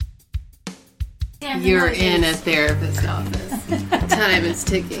You're in a therapist's office. Time is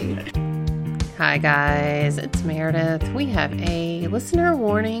ticking. Hi guys, it's Meredith. We have a listener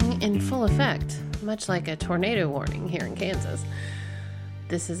warning in full effect, much like a tornado warning here in Kansas.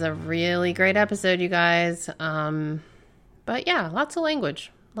 This is a really great episode, you guys. But yeah, lots of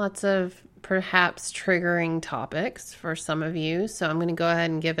language, lots of perhaps triggering topics for some of you. So I'm going to go ahead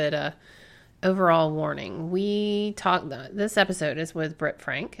and give it a overall warning. This episode is with Britt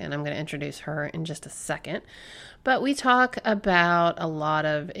Frank, and I'm going to introduce her in just a second. But we talk about a lot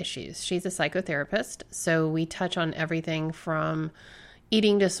of issues. She's a psychotherapist, so we touch on everything from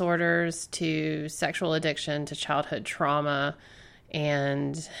eating disorders to sexual addiction to childhood trauma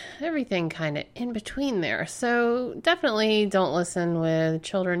and everything kind of in between there. So definitely don't listen with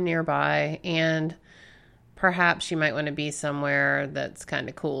children nearby, and perhaps you might want to be somewhere that's kind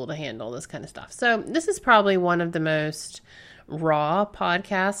of cool to handle this kind of stuff. So this is probably one of the most raw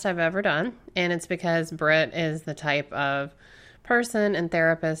podcasts I've ever done. And it's because Britt is the type of person and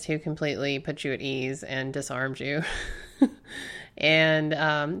therapist who completely puts you at ease and disarms you. And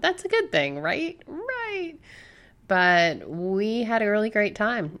that's a good thing, right? Right. But we had a really great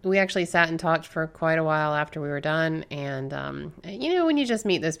time. We actually sat and talked for quite a while after we were done. And, when you just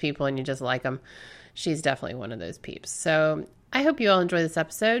meet those people and you just like them, she's definitely one of those peeps. So I hope you all enjoy this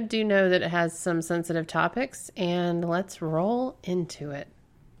episode. Do know that it has some sensitive topics, and let's roll into it.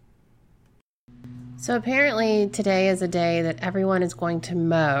 So apparently today is a day that everyone is going to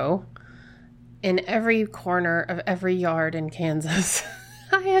mow in every corner of every yard in Kansas.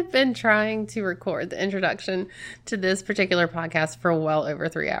 I have been trying to record the introduction to this particular podcast for well over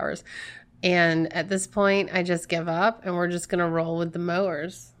 3 hours. And at this point, I just give up and we're just going to roll with the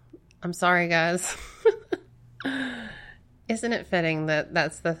mowers. I'm sorry, guys. Isn't it fitting that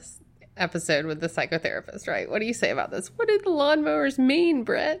that's the episode with the psychotherapist, right? What do you say about this? What do the lawnmowers mean,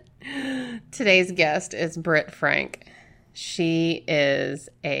 Britt? Today's guest is Britt Frank. She is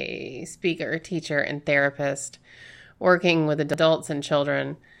a speaker, teacher, and therapist working with adults and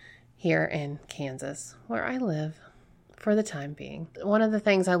children here in Kansas, where I live for the time being. One of the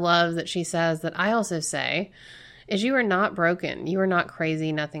things I love that she says that I also say is you are not broken. You are not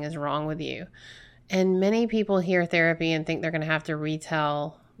crazy. Nothing is wrong with you. And many people hear therapy and think they're going to have to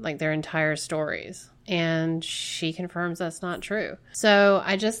retell like their entire stories. And she confirms that's not true. So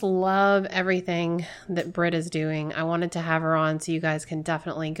I just love everything that Britt is doing. I wanted to have her on so you guys can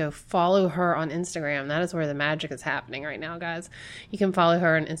definitely go follow her on Instagram. That is where the magic is happening right now, guys. You can follow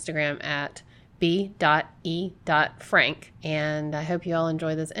her on Instagram at b.e.frank. And I hope you all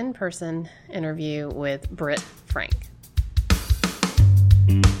enjoy this in-person interview with Britt Frank.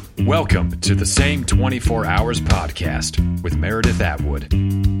 Welcome to the Same 24 Hours podcast with Meredith Atwood.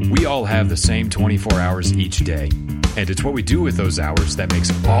 We all have the same 24 hours each day, and it's what we do with those hours that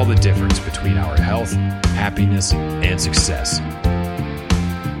makes all the difference between our health, happiness, and success.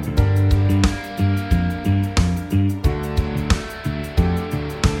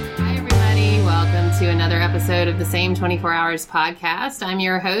 To another episode of the Same 24 Hours podcast. I'm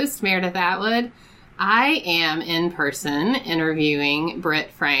your host, Meredith Atwood. I am in person interviewing Britt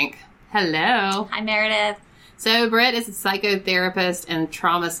Frank. Hello. Hi, Meredith. So Britt is a psychotherapist and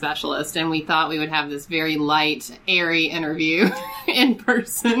trauma specialist, and we thought we would have this very light, airy interview in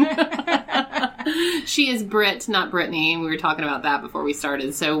person. She is Britt, not Brittany. We were talking about that before we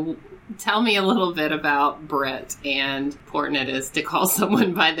started. So tell me a little bit about Britt and how important it is to call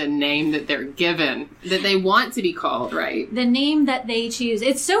someone by the name that they're given, that they want to be called, right? The name that they choose.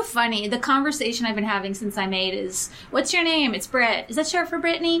 It's so funny. The conversation I've been having since I made is, what's your name? It's Britt. Is that short for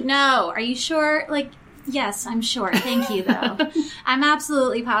Brittany? No. Are you sure? Yes, I'm sure. Thank you, though. I'm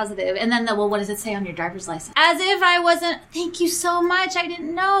absolutely positive. And then, well, what does it say on your driver's license? As if I wasn't, thank you so much. I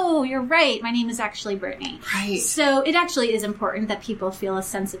didn't know. You're right. My name is actually Brittany. Right. So it actually is important that people feel a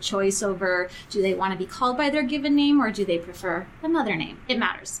sense of choice over, do they want to be called by their given name or do they prefer another name? It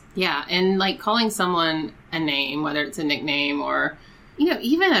matters. Yeah. And calling someone a name, whether it's a nickname or,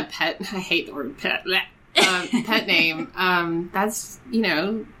 even a pet, I hate the word pet, pet name, that's,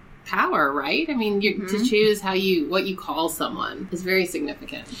 power, right? I mean, to choose what you call someone is very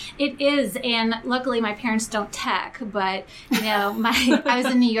significant. It is, and luckily my parents don't tech, but I was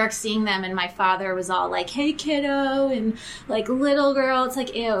in New York seeing them, and my father was all like, "Hey, kiddo," and little girl. It's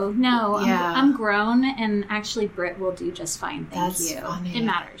like, ew, no, yeah. I'm grown, and actually Britt will do just fine. Thank you. Funny. It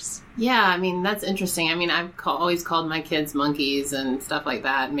matters. Yeah, I mean, that's interesting. I mean, I've always called my kids monkeys and stuff like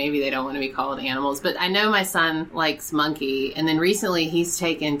that. Maybe they don't want to be called animals, but I know my son likes monkey, and then recently he's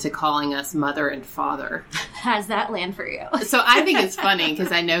taken to calling us mother and father. How's that land for you? So I think it's funny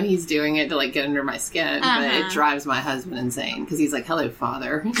because I know he's doing it to like get under my skin, but it drives my husband insane because he's like, hello,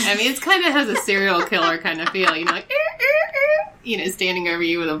 father. I mean, it's kind of has a serial killer kind of feel, you know, like, you know, standing over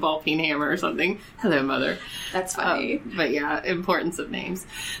you with a ball-peen hammer or something. Hello, mother. That's funny. But yeah, importance of names.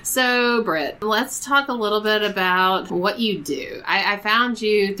 So, Britt, let's talk a little bit about what you do. I found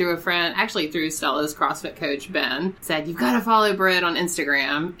you through a friend, actually through Stella's CrossFit coach, Ben, said, you've got to follow Britt on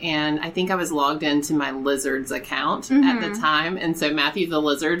Instagram. And I think I was logged into my Lizards account at the time. And so Matthew the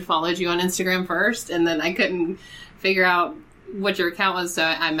Lizard followed you on Instagram first. And then I couldn't figure out what your account was, so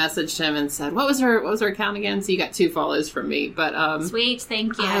I messaged him and said, what was her account again? So you got 2 follows from me. But sweet,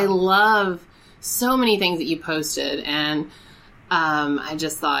 thank you. I love so many things that you posted, and I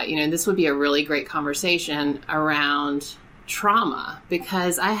just thought, you know, this would be a really great conversation around trauma,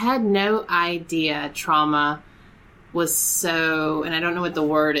 because I had no idea trauma was so, and I don't know what the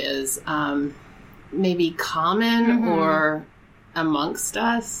word is, maybe common or amongst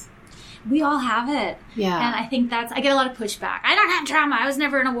us. We all have it. Yeah. And I think I get a lot of pushback. I don't have trauma. I was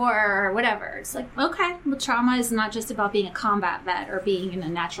never in a war or whatever. It's like, okay, well, trauma is not just about being a combat vet or being in a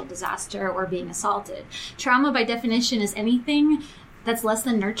natural disaster or being assaulted. Trauma, by definition, is anything that's less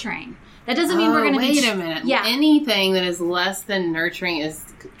than nurturing. That doesn't mean we're going to wait a minute. Yeah. Anything that is less than nurturing is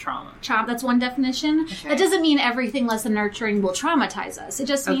trauma. That's one definition. Okay. That doesn't mean everything less than nurturing will traumatize us. It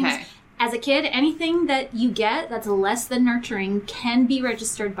just means... Okay. As a kid, anything that you get that's less than nurturing can be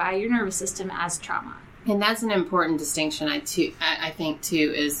registered by your nervous system as trauma. And that's an important distinction, I think,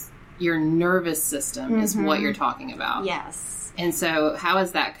 too, is your nervous system is what you're talking about. Yes. And so how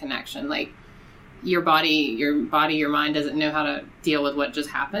is that connection? Like, your mind doesn't know how to deal with what just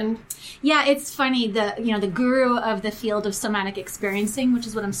happened? Yeah, it's funny. The guru of the field of somatic experiencing, which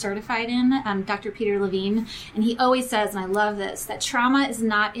is what I'm certified in, Dr. Peter Levine, and he always says, and I love this, that trauma is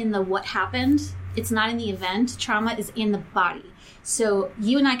not in the what happened. It's not in the event. Trauma is in the body. So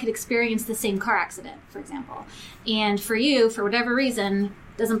you and I could experience the same car accident, for example. And for you, for whatever reason,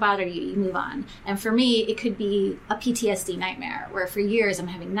 doesn't bother you, you move on. And for me, it could be a PTSD nightmare, where for years I'm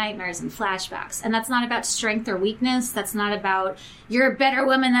having nightmares and flashbacks. And that's not about strength or weakness. That's not about, you're a better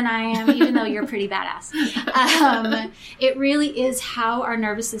woman than I am, even though you're pretty badass. It really is how our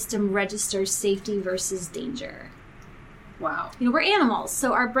nervous system registers safety versus danger. Wow. You know, we're animals,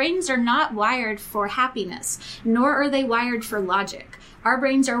 so our brains are not wired for happiness, nor are they wired for logic. Our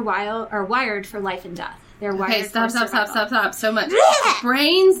brains are wired for life and death. They're wired for survival. Stop. So much.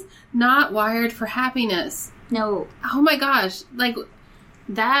 Brains not wired for happiness. No. Oh my gosh. Like,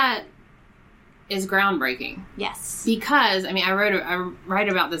 that is groundbreaking. Yes. Because, I mean, I write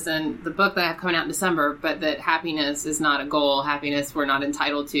about this in the book that I have coming out in December, but that happiness is not a goal. Happiness we're not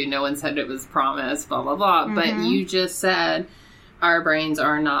entitled to. No one said it was promised, blah, blah, blah. Mm-hmm. But you just said our brains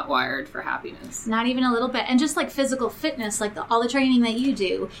are not wired for happiness. Not even a little bit. And just like physical fitness, like all the training that you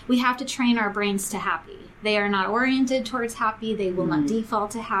do, we have to train our brains to happy. They are not oriented towards happy. They will not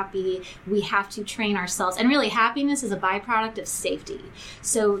default to happy. We have to train ourselves. And really, happiness is a byproduct of safety.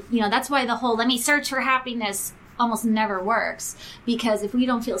 So, you know, that's why the whole, let me search for happiness almost never works. Because if we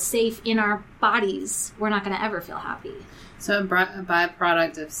don't feel safe in our bodies, we're not going to ever feel happy. So a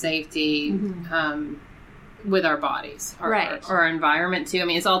byproduct of safety with our bodies. Right. Or our environment, too. I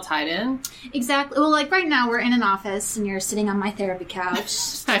mean, it's all tied in. Exactly. Well, like right now, we're in an office, and you're sitting on my therapy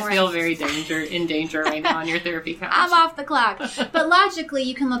couch. I feel very in danger right now on your therapy couch. I'm off the clock. But logically,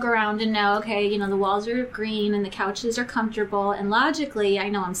 you can look around and know, okay, you know, the walls are green and the couches are comfortable, and logically, I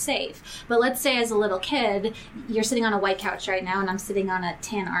know I'm safe. But let's say as a little kid, you're sitting on a white couch right now, and I'm sitting on a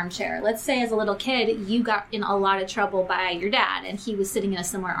tan armchair. Let's say as a little kid, you got in a lot of trouble by your dad, and he was sitting in a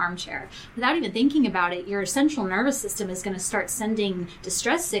similar armchair. Without even thinking about it, your central nervous system is going to start sending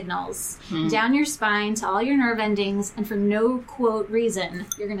distress signals down your spine to all your nerve endings, and for no quote reason,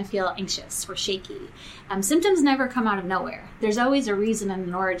 you're going to feel anxious or shaky. Symptoms never come out of nowhere. There's always a reason and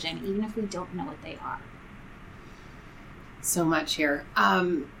an origin, even if we don't know what they are. So much here.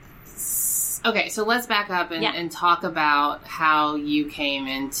 Okay, so let's back up and talk about how you came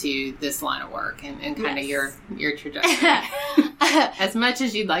into this line of work and kind of your trajectory. As much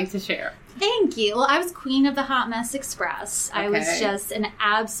as you'd like to share. Thank you. Well, I was queen of the Hot Mess Express. I was just an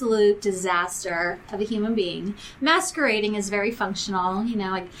absolute disaster of a human being. Masquerading is very functional. You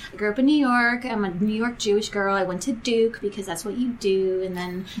know, I grew up in New York. I'm a New York Jewish girl. I went to Duke because that's what you do. And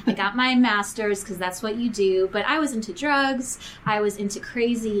then I got my master's because that's what you do. But I was into drugs. I was into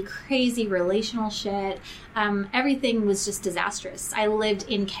crazy, crazy relational shit. Everything was just disastrous. I lived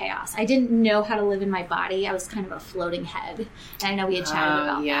in chaos. I didn't know how to live in my body. I was kind of a floating head. And I know we had chatted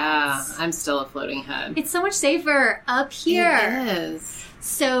about that. I'm still a floating head. It's so much safer up here. It is.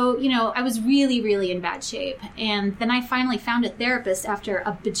 So, you know, I was really, really in bad shape. And then I finally found a therapist after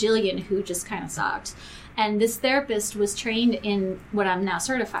a bajillion who just kind of sucked. And this therapist was trained in what I'm now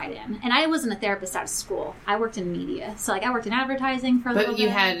certified in. And I wasn't a therapist out of school. I worked in media. So, like, I worked in advertising for a little bit. But you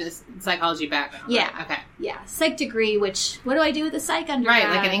had a psychology background. Yeah. Right? Okay. Yeah. Psych degree, which, what do I do with a psych undergrad?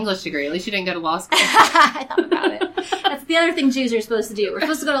 Right, like an English degree. At least you didn't go to law school. I thought about it. That's the other thing Jews are supposed to do. We're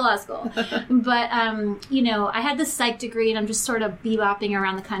supposed to go to law school. But, you know, I had this psych degree, and I'm just sort of bebopping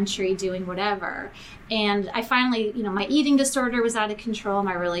around the country doing whatever. And I finally, you know, my eating disorder was out of control.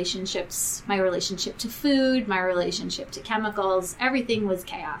 My relationships, my relationship to food, my relationship to chemicals, everything was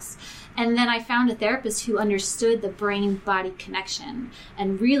chaos. And then I found a therapist who understood the brain-body connection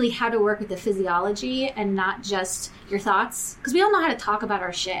and really how to work with the physiology and not just your thoughts. Because we all know how to talk about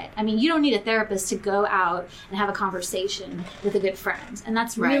our shit. I mean, you don't need a therapist to go out and have a conversation with a good friend. And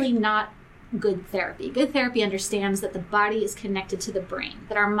that's really not good therapy. Good therapy understands that the body is connected to the brain,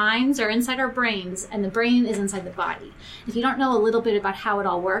 that our minds are inside our brains and the brain is inside the body. If you don't know a little bit about how it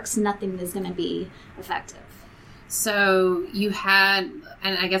all works, nothing is going to be effective. So you had,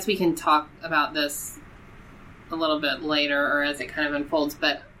 and I guess we can talk about this a little bit later or as it kind of unfolds,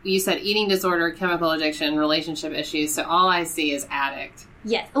 but you said eating disorder, chemical addiction, relationship issues. So all I see is addict.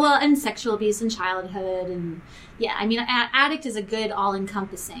 Yes. Well, and sexual abuse in childhood. And yeah, I mean, addict is a good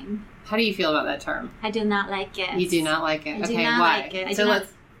all-encompassing. How do you feel about that term? I do not like it. You do not like it? I do okay, not why? like it.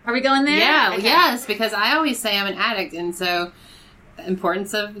 Are we going there? Yeah, okay. Yes, because I always say I'm an addict, and so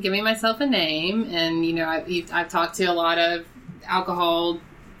importance of giving myself a name, and you know, I've talked to a lot of alcohol,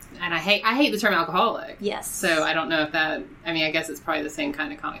 and I hate the term alcoholic. Yes. So I don't know if that, I mean, I guess it's probably the same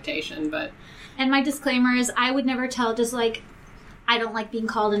kind of connotation, but. And my disclaimer is I would never tell, just like I don't like being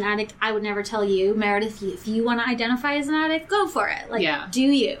called an addict, I would never tell you, Meredith, if you want to identify as an addict, go for it. Like, do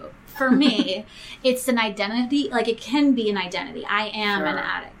you? For me, it's an identity. Like, it can be an identity. I am an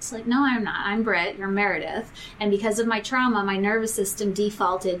addict. Like, no, I'm not. I'm Britt. You're Meredith. And because of my trauma, my nervous system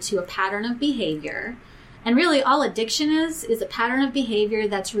defaulted to a pattern of behavior. And really, all addiction is a pattern of behavior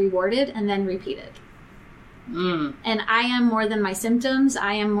that's rewarded and then repeated. And I am more than my symptoms.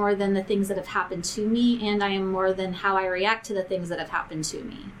 I am more than the things that have happened to me. And I am more than how I react to the things that have happened to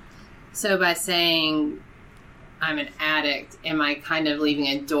me. So by saying I'm an addict, am I kind of leaving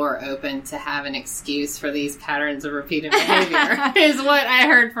a door open to have an excuse for these patterns of repeated behavior? Is what I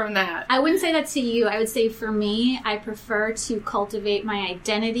heard from that. I wouldn't say that to you. I would say for me, I prefer to cultivate my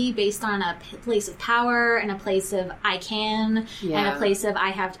identity based on a place of power and a place of I can and a place of I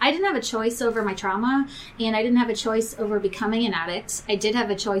have. I didn't have a choice over my trauma, and I didn't have a choice over becoming an addict. I did have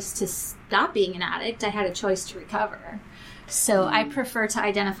a choice to stop being an addict. I had a choice to recover. So I prefer to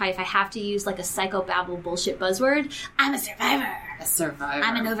identify, if I have to use like a psychobabble bullshit buzzword, I'm a survivor. A survivor.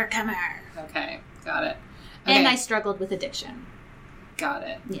 I'm an overcomer. Okay, got it. Okay. And I struggled with addiction. Got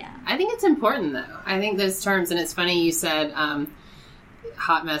it. Yeah. I think it's important, though. I think those terms, and it's funny you said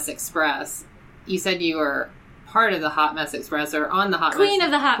Hot Mess Express. You said you were part of the Hot Mess Express or on the Hot Mess. Queen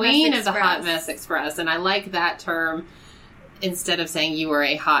of the Hot Mess Express. Queen of the Hot Mess Express. And I like that term. Instead of saying you were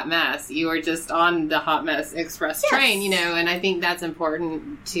a hot mess, you were just on the Hot Mess Express train, you know, and I think that's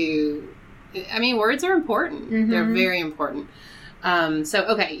important to, I mean, words are important. Mm-hmm. They're very important. So,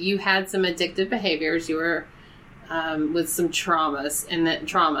 okay, you had some addictive behaviors. You were with some trauma, and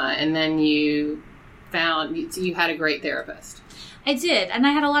then you found, you had a great therapist. I did, and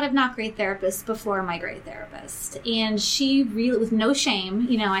I had a lot of not great therapists before my great therapist, and she really, with no shame,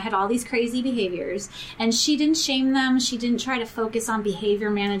 you know, I had all these crazy behaviors, and she didn't shame them, she didn't try to focus on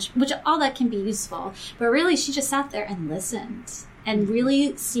behavior management, which all that can be useful, but really she just sat there and listened, and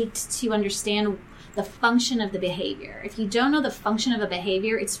really seeked to understand the function of the behavior. If you don't know the function of a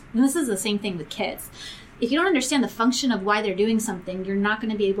behavior, and this is the same thing with kids. If you don't understand the function of why they're doing something, you're not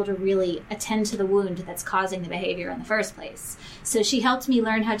going to be able to really attend to the wound that's causing the behavior in the first place. So she helped me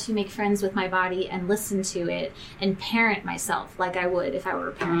learn how to make friends with my body and listen to it and parent myself like I would if I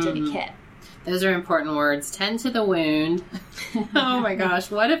were parenting a kid. Those are important words. Tend to the wound. Oh my gosh.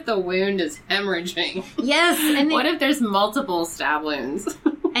 What if the wound is hemorrhaging? Yes. What if there's multiple stab wounds?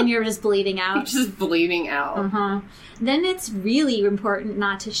 And you're just bleeding out. You're just bleeding out. Then it's really important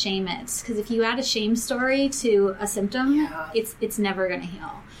not to shame it. Because if you add a shame story to a symptom, it's never going to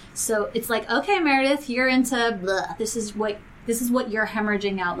heal. So it's like, okay, Meredith, you're into blah. This is what your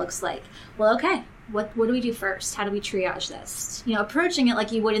hemorrhaging out looks like. Well, okay. What do we do first? How do we triage this? Approaching it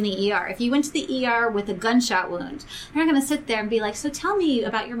like you would in the ER. If you went to the ER with a gunshot wound, they're not going to sit there and be like, so tell me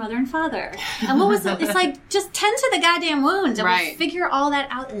about your mother and father. And what was it? It's like, just tend to the goddamn wound and we'll figure all that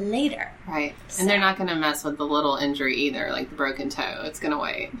out later. Right. So. And they're not going to mess with the little injury either, like the broken toe. It's going to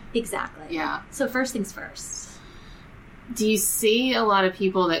wait. Exactly. Yeah. So first things first. Do you see a lot of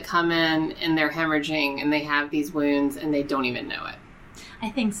people that come in and they're hemorrhaging and they have these wounds and they don't even know it? I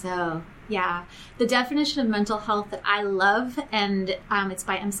think so. Yeah. The definition of mental health that I love, and it's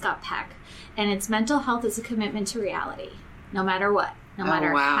by M. Scott Peck, and it's mental health is a commitment to reality, no matter what. No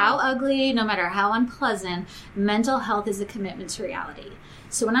matter how ugly, no matter how unpleasant, mental health is a commitment to reality.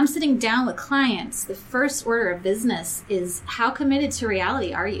 So when I'm sitting down with clients, the first order of business is, how committed to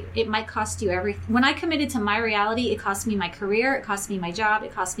reality are you? It might cost you everything. When I committed to my reality, it cost me my career, it cost me my job,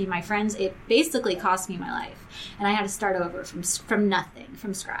 it cost me my friends, it basically cost me my life. And I had to start over from nothing,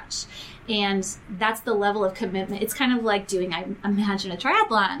 from scratch. And that's the level of commitment. It's kind of like doing, I imagine, a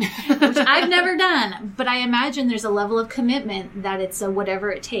triathlon, which I've never done. But I imagine there's a level of commitment that it's a whatever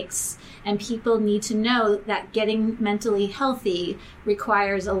it takes. And people need to know that getting mentally healthy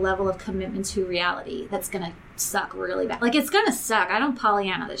requires a level of commitment to reality that's going to suck really bad. Like, it's going to suck. I don't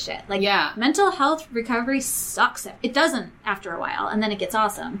Pollyanna this shit. Like, mental health recovery sucks. It doesn't after a while, and then it gets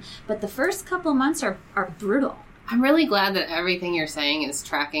awesome. But the first couple months are brutal. I'm really glad that everything you're saying is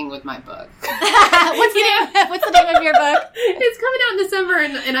tracking with my book. What's the name of your book? It's coming out in December,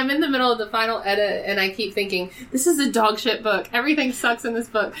 and I'm in the middle of the final edit, and I keep thinking, this is a dog shit book. Everything sucks in this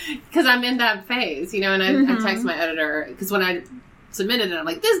book. Because I'm in that phase, and I text my editor, because when I submitted it, I'm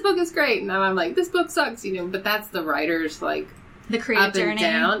like, this book is great. And now I'm like, this book sucks, but that's the writer's, like, the creative up journey. And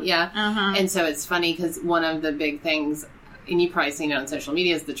down. Yeah. And so it's funny, because one of the big things, and you've probably seen it on social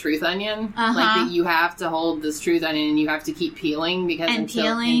media, is the truth onion. Like, that you have to hold this truth onion and you have to keep peeling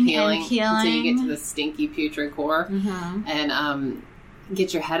until you get to the stinky putrid core and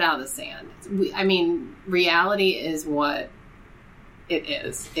get your head out of the sand. Reality is what it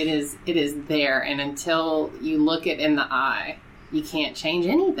is. It is there, and until you look it in the eye, you can't change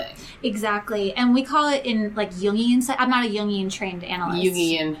anything. Exactly. And we call it in, like, Jungian. I'm not a Jungian trained analyst.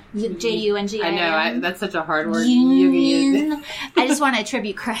 Jungian. Jungian. I know. That's such a hard word. Jungian. I just want to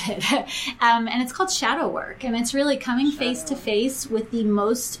attribute credit. And it's called shadow work. And it's really coming face to face with the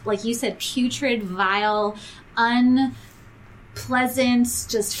most, like you said, putrid, vile, unpleasant,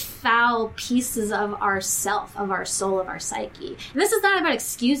 just foul pieces of ourself, of our soul, of our psyche. And this is not about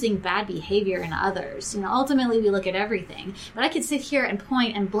excusing bad behavior in others. Ultimately we look at everything. But I could sit here and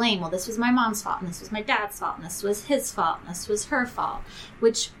point and blame, well, this was my mom's fault, and this was my dad's fault, and this was his fault, and this was her fault,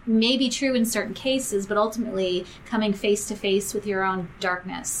 which may be true in certain cases, but ultimately coming face to face with your own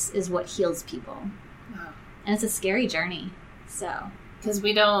darkness is what heals people. Wow. And it's a scary journey. So, because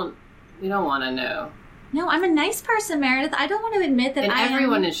we don't want to know. No, I'm a nice person, Meredith. I don't want to admit that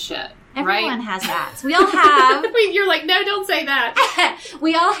everyone is shit. Everyone has that. We all have. You're like, no, don't say that.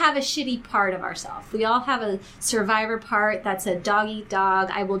 We all have a shitty part of ourselves. We all have a survivor part that's a dog eat dog.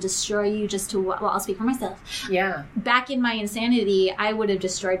 I will destroy you just to, well, I'll speak for myself. Yeah. Back in my insanity, I would have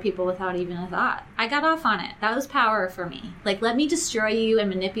destroyed people without even a thought. I got off on it. That was power for me. Like, let me destroy you and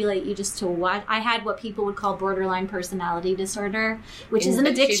manipulate you just to what? I had what people would call borderline personality disorder, which is an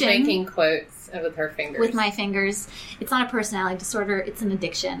addiction. She's making quotes with her fingers. With my fingers. It's not a personality disorder. It's an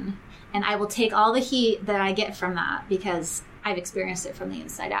addiction. And I will take all the heat that I get from that because I've experienced it from the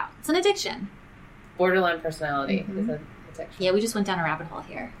inside out. It's an addiction. Borderline personality is an addiction. Yeah, we just went down a rabbit hole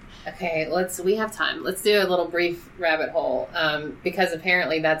here. Okay, we have time. Let's do a little brief rabbit hole because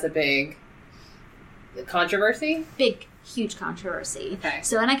apparently that's a big controversy. Big, huge controversy. Okay.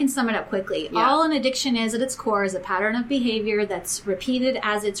 So, and I can sum it up quickly. Yeah. All an addiction is at its core is a pattern of behavior that's repeated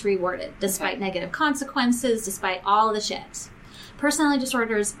as it's rewarded, despite negative consequences, despite all the shit. Personality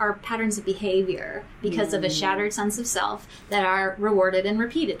disorders are patterns of behavior because of a shattered sense of self that are rewarded and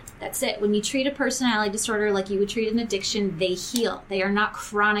repeated. That's it. When you treat a personality disorder like you would treat an addiction, they heal. They are not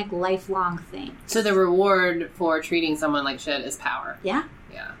chronic, lifelong things. So the reward for treating someone like shit is power. Yeah.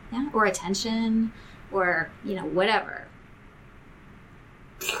 Yeah. Yeah. Or attention or, whatever.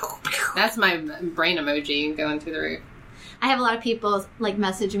 That's my brain emoji going through the roof. I have a lot of people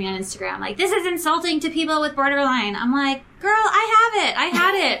message me on Instagram like, this is insulting to people with borderline. I'm like, girl, I have it. I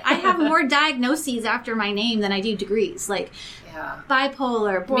had it. I have more diagnoses after my name than I do degrees. Like,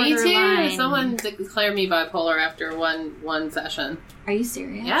 bipolar, borderline. Me too. Someone declared me bipolar after one session. Are you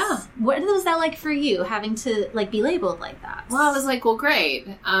serious? Yeah. What was that like for you, having to like be labeled like that? Well, I was like, well, great.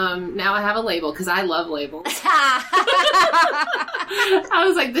 Now I have a label because I love labels. I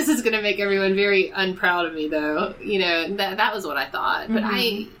was like, this is going to make everyone very unproud of me, though. You know, that was what I thought. But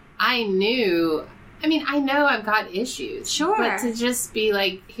I knew. I mean, I know I've got issues. Sure. But to just be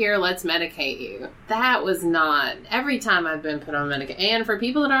like, here, let's medicate you. That was not... Every time I've been put on medication... And for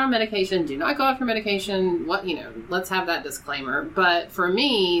people that are on medication, do not go after medication. Let's have that disclaimer. But for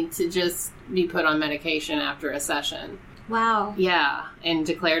me, to just be put on medication after a session... Wow. Yeah. And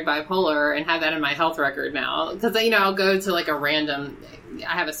declared bipolar and have that in my health record now. Because, I'll go to like a random...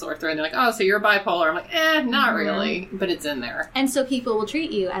 I have a sore throat and they're like, oh, so you're bipolar. I'm like, not really. But it's in there. And so people will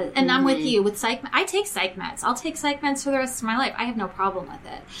treat you as, and I'm with you with psych. I take psych meds. I'll take psych meds for the rest of my life. I have no problem with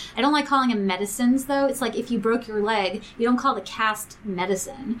it. I don't like calling them medicines, though. It's like if you broke your leg, you don't call the cast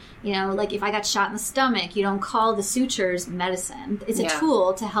medicine. Like if I got shot in the stomach, you don't call the sutures medicine. It's a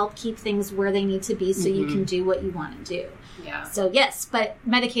tool to help keep things where they need to be so you can do what you want to do. Yeah. So, yes, but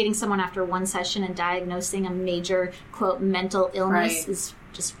medicating someone after one session and diagnosing a major, quote, mental illness is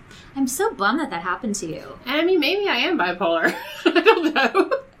just... I'm so bummed that happened to you. I mean, maybe I am bipolar. I don't know.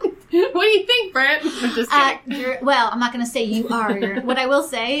 What do you think, Britt? I'm just kidding. Well, I'm not going to say you are. What I will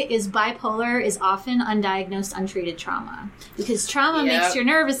say is bipolar is often undiagnosed, untreated trauma. Because trauma makes your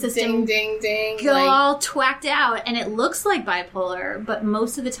nervous system ding, ding, go all twacked out. And it looks like bipolar, but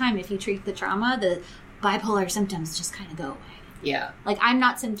most of the time, if you treat the trauma, the bipolar symptoms just kind of go away. Yeah. Like, I'm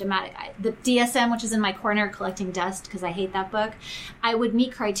not symptomatic. The DSM, which is in my corner collecting dust because I hate that book, I would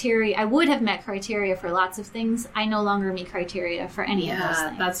have met criteria for lots of things. I no longer meet criteria for any of those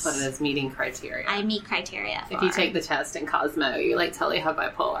things. That's what it is, meeting criteria. I meet criteria for. If you take the test in Cosmo, you tell you have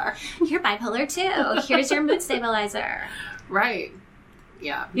bipolar. You're bipolar too. Here's your mood stabilizer. Right.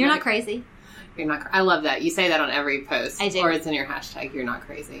 Yeah. You're not crazy. You're not. I love that. You say that on every post. I do. Or it's in your hashtag, you're not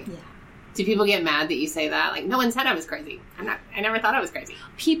crazy. Yeah. Do people get mad that you say that? Like, no one said I was crazy. I never thought I was crazy.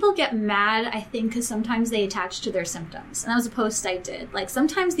 People get mad, I think, because sometimes they attach to their symptoms. And that was a post I did. Like,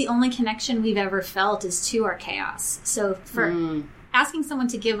 sometimes the only connection we've ever felt is to our chaos. So for asking someone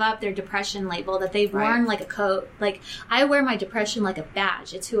to give up their depression label that they've worn like a coat. Like, I wear my depression like a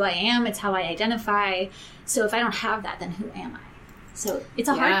badge. It's who I am. It's how I identify. So if I don't have that, then who am I? So it's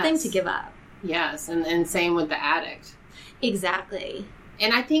a hard thing to give up. Yes, and same with the addict. Exactly.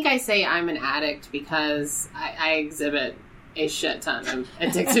 And I think I say I'm an addict because I exhibit a shit ton of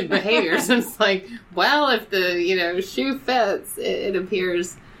addictive behaviors. And it's like, well, if the, shoe fits, it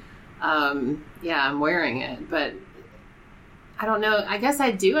appears, I'm wearing it. But I don't know. I guess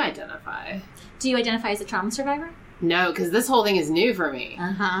I do identify. Do you identify as a trauma survivor? No, because this whole thing is new for me.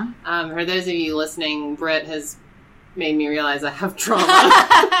 Uh-huh. For those of you listening, Britt has made me realize I have trauma.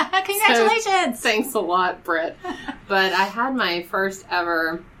 Congratulations! So, thanks a lot, Britt. But I had my first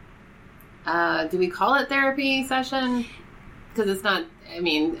ever, do we call it therapy session? Because it's not,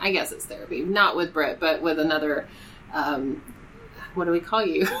 I guess it's therapy. Not with Britt, but with another, what do we call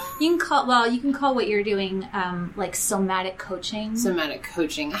you? You can call what you're doing, like somatic coaching. Somatic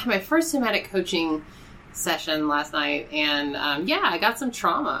coaching. I had my first somatic coaching session last night, and I got some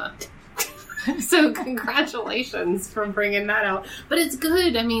trauma. So congratulations for bringing that out. But it's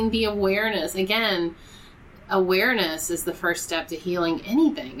good. The awareness. Again, awareness is the first step to healing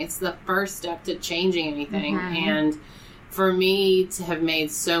anything. It's the first step to changing anything. Mm-hmm. And for me to have made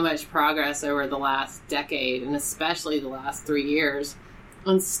so much progress over the last decade, and especially the last 3 years,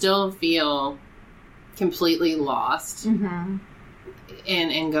 and still feel completely lost and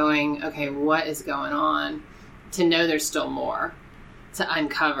going, okay, what is going on? To know there's still more to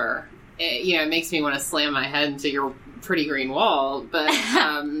uncover. It makes me want to slam my head into your pretty green wall, but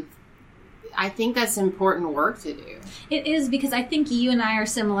I think that's important work to do. It is, because I think you and I are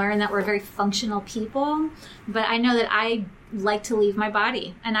similar in that we're very functional people, but I know that I like to leave my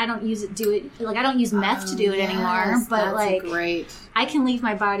body, and I don't use meth to do it anymore, but great. I can leave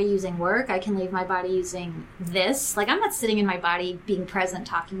my body using work. I can leave my body using this. Like, I'm not sitting in my body being present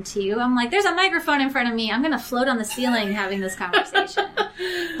talking to you. I'm like, there's a microphone in front of me. I'm going to float on the ceiling having this conversation.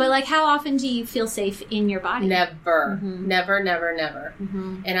 But like, how often do you feel safe in your body? Never. Never, never, never.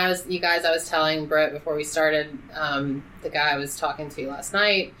 And I was telling Britt before we started, the guy I was talking to last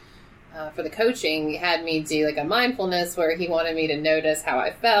night, for the coaching, had me do like a mindfulness where he wanted me to notice how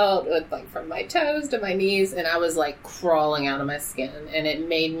I felt with, like, from my toes to my knees, and I was like crawling out of my skin, and it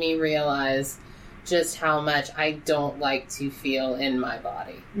made me realize just how much I don't like to feel in my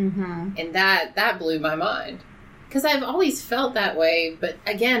body. And that blew my mind. Because I've always felt that way, but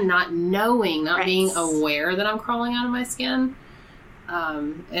again, not knowing, not being aware that I'm crawling out of my skin.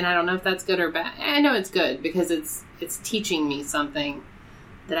 And I don't know if that's good or bad. I know it's good because it's teaching me something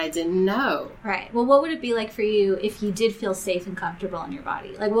that I didn't know. Right. Well, what would it be like for you if you did feel safe and comfortable in your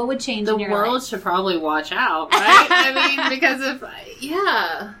body? Like, what would change in your life? The world should probably watch out, right? I mean, because of,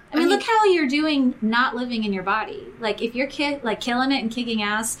 I mean, look how you're doing not living in your body. Like, if you're killing it and kicking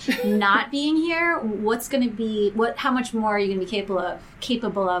ass, not being here, what's going to be, how much more are you going to be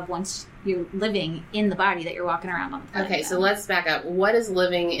capable of once you're living in the body that you're walking around on the planet? Okay, so let's back up. What does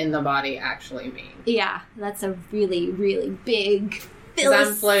living in the body actually mean? Yeah, that's a really, really big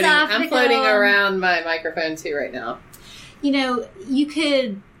I'm floating around my microphone too right now. You know, you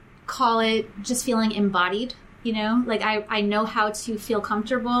could call it just feeling embodied, you know? Like, I know how to feel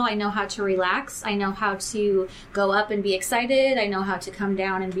comfortable. I know how to relax. I know how to go up and be excited. I know how to come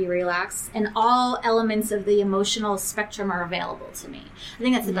down and be relaxed. And all elements of the emotional spectrum are available to me. I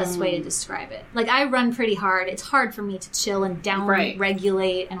think that's the best way to describe it. Like, I run pretty hard. It's hard for me to chill and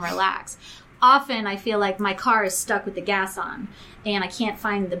regulate and relax. Often I feel like my car is stuck with the gas on and I can't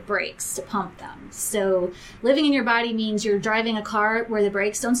find the brakes to pump them. So living in your body means you're driving a car where the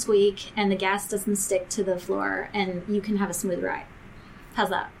brakes don't squeak and the gas doesn't stick to the floor and you can have a smooth ride. How's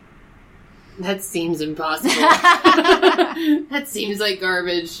that? That seems impossible. That seems like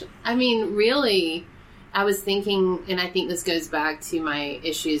garbage. I mean, really, I was thinking, and I think this goes back to my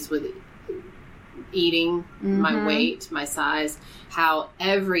issues with eating, my weight, my size, how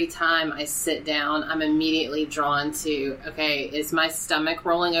every time I sit down, I'm immediately drawn to, okay, is my stomach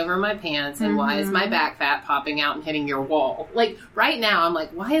rolling over my pants and why is my back fat popping out and hitting your wall? Like, right now, I'm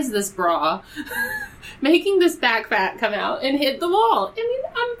like, why is this bra making this back fat come out and hit the wall? I mean,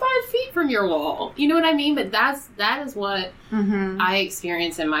 I'm 5 feet from your wall. You know what I mean? But that is what I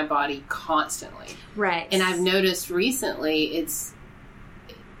experience in my body constantly. Right. And I've noticed recently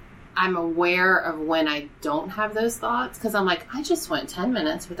I'm aware of when I don't have those thoughts because I'm like, I just went 10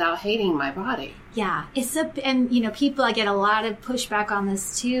 minutes without hating my body. Yeah. And, you know, people, I get a lot of pushback on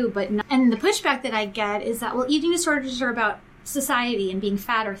this too, and the pushback that I get is that, well, eating disorders are about society and being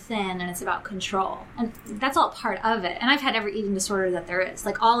fat or thin, and it's about control. And that's all part of it. And I've had every eating disorder that there is,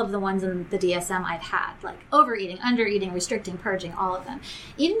 like all of the ones in the DSM I've had, like overeating, undereating, restricting, purging, all of them.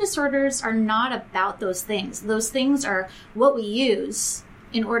 Eating disorders are not about those things. Those things are what we use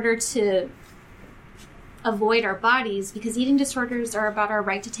in order to avoid our bodies, because eating disorders are about our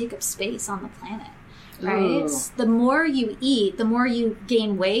right to take up space on the planet, right? The more you eat, the more you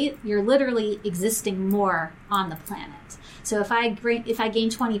gain weight, you're literally existing more on the planet. So if I gain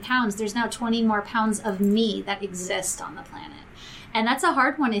 20 pounds, there's now 20 more pounds of me that exist on the planet. And that's a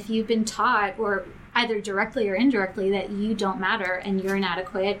hard one if you've been taught, or either directly or indirectly, that you don't matter and you're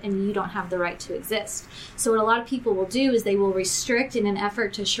inadequate and you don't have the right to exist. So what a lot of people will do is they will restrict in an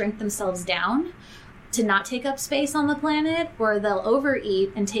effort to shrink themselves down to not take up space on the planet, or they'll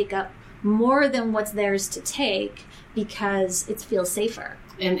overeat and take up more than what's theirs to take because it feels safer.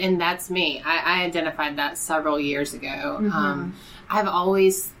 And that's me. I identified that several years ago. I've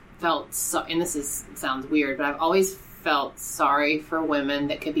always felt, and this sounds weird, but I've always felt sorry for women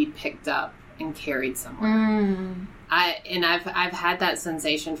that could be picked up and carried somewhere. I've had that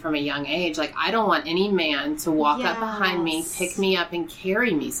sensation from a young age. Like, I don't want any man to walk up behind me, pick me up, and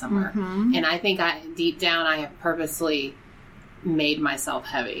carry me somewhere. And I think deep down I have purposely made myself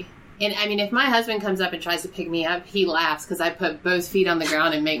heavy. And I mean, if my husband comes up and tries to pick me up, he laughs because I put both feet on the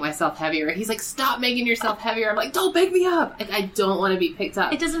ground and make myself heavier. He's like, stop making yourself heavier. I'm like, don't pick me up. Like, I don't want to be picked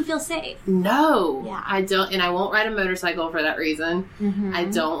up. It doesn't feel safe. No. Yeah. I don't. And I won't ride a motorcycle for that reason. I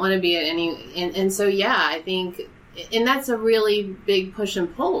don't want to be at any. And so, yeah, I think. And that's a really big push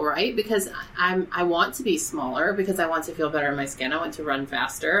and pull, right? Because I want to be smaller because I want to feel better in my skin. I want to run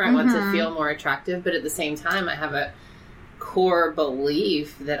faster. I want to feel more attractive. But at the same time, I have a core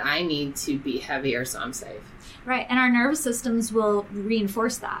belief that I need to be heavier so I'm safe. Right. And our nervous systems will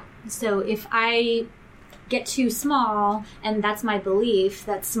reinforce that. So if I get too small, and that's my belief,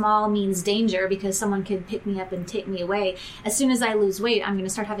 that small means danger because someone could pick me up and take me away. As soon as I lose weight, I'm going to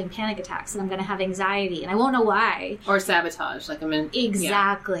start having panic attacks and I'm going to have anxiety and I won't know why. Or sabotage. Like I'm in.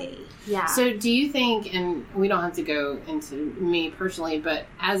 Exactly. Yeah. So do you think, and we don't have to go into me personally, but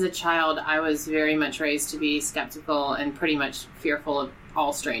as a child, I was very much raised to be skeptical and pretty much fearful of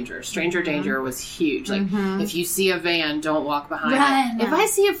all strangers. Stranger danger was huge. Like, if you see a van, don't walk behind it. If I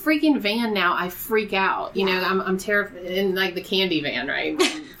see a freaking van now, I freak out. You know, I'm terrified. In like the candy van, right?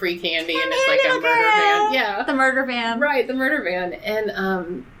 Free candy, and it's like a murder van. Yeah, the murder van. Right, the murder van.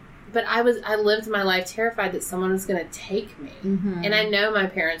 And but I lived my life terrified that someone was going to take me. And I know my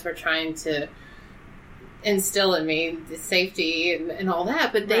parents were trying to instill in me the safety and all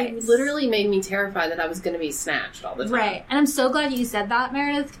that, but they literally made me terrified that I was going to be snatched all the time. Right. And I'm so glad you said that,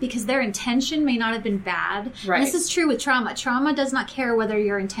 Meredith, because their intention may not have been bad. Right. And this is true with trauma. Trauma does not care whether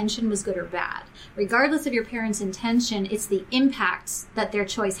your intention was good or bad. Regardless of your parents' intention, it's the impact that their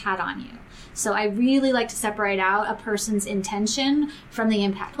choice had on you. So I really like to separate out a person's intention from the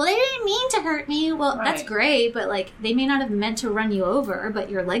impact. Well, they didn't mean to hurt me. Well, that's great, but like they may not have meant to run you over, but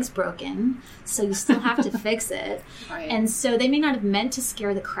your leg's broken, so you still have to fix it. Right. And so they may not have meant to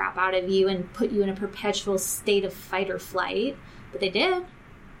scare the crap out of you and put you in a perpetual state of fight or flight, but they did.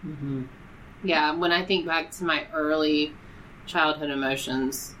 Mm-hmm. Yeah, when I think back to my early childhood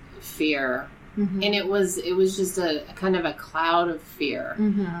emotions, fear. Mm-hmm. And it was just a kind of a cloud of fear.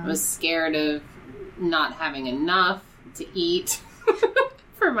 Mm-hmm. I was scared of not having enough to eat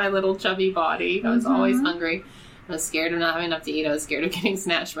for my little chubby body. I was always hungry. I was scared of not having enough to eat. I was scared of getting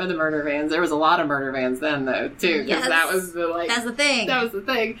snatched by the murder vans. There was a lot of murder vans then, though, too. Because that was that's the thing. That was the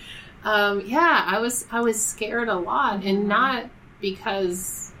thing. I was scared a lot, and not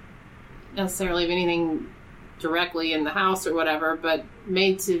because necessarily of anything directly in the house or whatever, but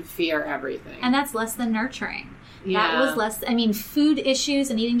made to fear everything. And that's less than nurturing. Yeah. That was less, I mean, food issues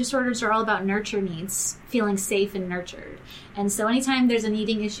and eating disorders are all about nurture needs, feeling safe and nurtured. And so anytime there's an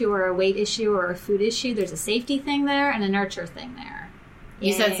eating issue or a weight issue or a food issue, there's a safety thing there and a nurture thing there.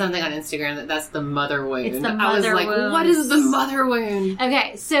 You said something on Instagram that's the mother wound. It's the mother wound. I was like, what is the mother wound?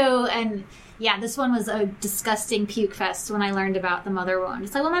 Okay, so, and yeah, this one was a disgusting puke fest when I learned about the mother wound.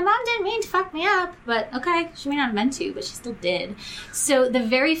 It's like, well, my mom didn't mean to fuck me up, but okay, she may not have meant to, but she still did. So the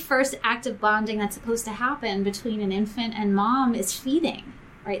very first act of bonding that's supposed to happen between an infant and mom is feeding,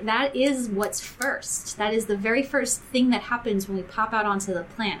 right? That is what's first. That is the very first thing that happens when we pop out onto the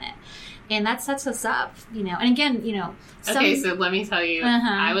planet. And that sets us up, you know. And again, you know. Okay, so let me tell you,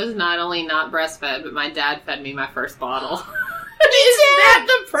 I was not only not breastfed, but my dad fed me my first bottle. Me too. Is that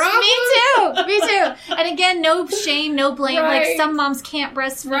the problem? Me too. And again, no shame, no blame. Right. Like some moms can't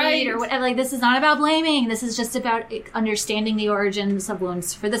breastfeed or whatever. Like this is not about blaming. This is just about understanding the origins of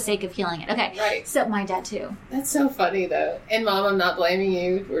wounds for the sake of healing it. Okay. Right. So my dad too. That's so funny though. And Mom, I'm not blaming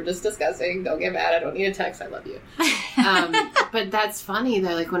you. We're just discussing. Don't get mad. I don't need a text. I love you. But that's funny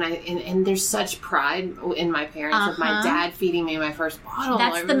though. Like when and there's such pride in my parents of my dad feeding me my first bottle.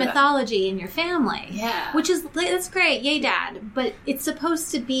 That's the mythology in your family. Yeah. Which is, that's great. Yay, Dad. But it's supposed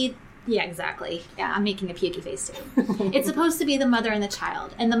to be, yeah, exactly. Yeah, I'm making a pukey face too. It's supposed to be the mother and the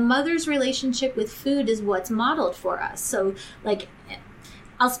child. And the mother's relationship with food is what's modeled for us. So, like,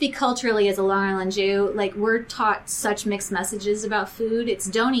 I'll speak culturally as a Long Island Jew. Like, we're taught such mixed messages about food. It's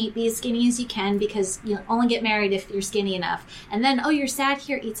don't eat, be as skinny as you can because you only get married if you're skinny enough. And then, oh, you're sad,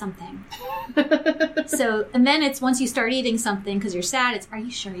 here, eat something. So, and then it's once you start eating something because you're sad, it's, are you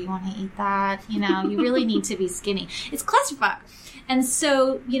sure you want to eat that? You know, you really need to be skinny. It's clusterfuck. And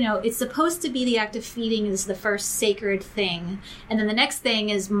so, you know, it's supposed to be the act of feeding is the first sacred thing. And then the next thing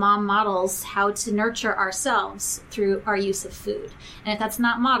is mom models how to nurture ourselves through our use of food. And if that's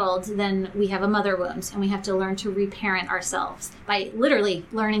not modeled, then we have a mother wound and we have to learn to reparent ourselves by literally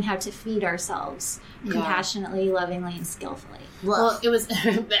learning how to feed ourselves compassionately, lovingly, and skillfully. Well, it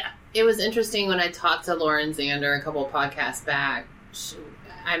was interesting when I talked to Lauren Zander a couple podcasts back.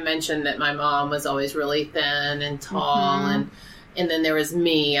 I mentioned that my mom was always really thin and tall and then there was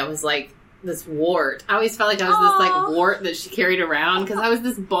me. I was like this wart. I always felt like I was this like wart that she carried around because I was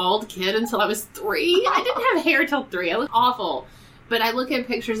this bald kid until I was 3. I didn't have hair till 3. I looked awful. But I look at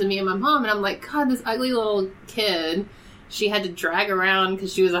pictures of me and my mom and I'm like, God, this ugly little kid she had to drag around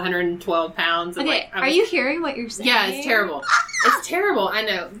because she was 112 pounds. And okay, are you hearing what you're saying? Yeah, it's terrible. It's terrible, I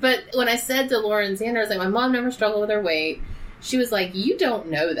know. But when I said to Lauren Zander, I was like, my mom never struggled with her weight. She was like, you don't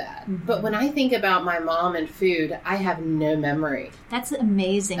know that. Mm-hmm. But when I think about my mom and food, I have no memory. That's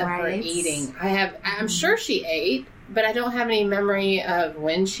amazing, of right? Her eating. I'm sure she ate, but I don't have any memory of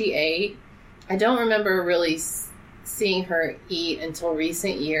when she ate. I don't remember really seeing her eat until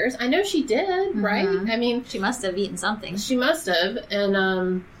recent years. I know she did, right? I mean, she must have eaten something. She must have.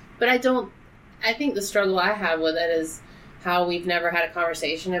 And, but I think the struggle I have with it is how we've never had a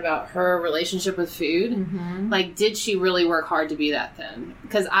conversation about her relationship with food. Mm-hmm. Like, did she really work hard to be that thin?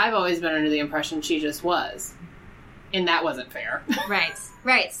 Because I've always been under the impression she just was. And that wasn't fair. Right.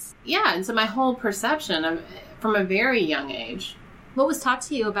 Yeah, and so my whole perception of, from a very young age. What was taught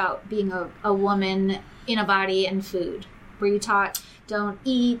to you about being a woman in a body and food? Were you taught, don't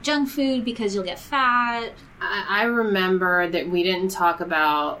eat junk food because you'll get fat? I remember that we didn't talk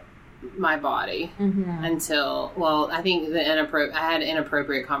about my body until, well, I think I had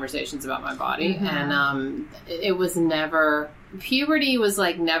inappropriate conversations about my body, and it was never puberty was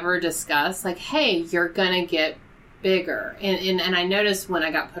like never discussed. Like, hey, you're gonna get bigger. And I noticed when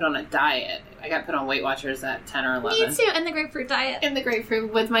I got put on a diet, I got put on Weight Watchers at 10 or 11. Me too, and the grapefruit diet. And the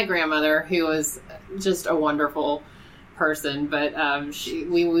grapefruit with my grandmother, who was just a wonderful person. But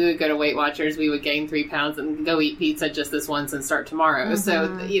we would go to Weight Watchers, we would gain 3 pounds and go eat pizza just this once and start tomorrow. Mm-hmm.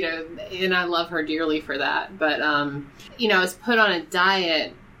 So, you know, and I love her dearly for that. But, you know, I was put on a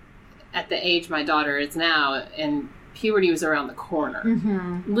diet at the age my daughter is now, and puberty was around the corner.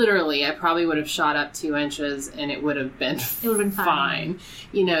 Mm-hmm. Literally, I probably would have shot up 2 inches and it would have been fine.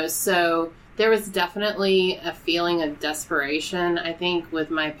 You know, so there was definitely a feeling of desperation, I think, with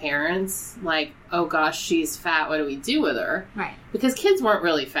my parents. Like, oh gosh, she's fat. What do we do with her? Right. Because kids weren't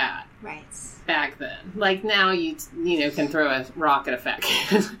really fat. Right. Back then. Like now you know, can throw a rock at a fat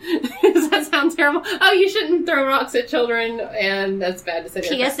kid. Does that sound terrible? Oh, you shouldn't throw rocks at children, and that's bad to say.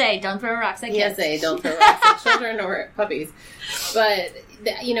 PSA, don't throw rocks at kids. PSA, don't throw rocks at children or at puppies. But,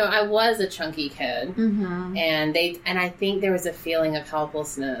 you know, I was a chunky kid, mm-hmm. and I think there was a feeling of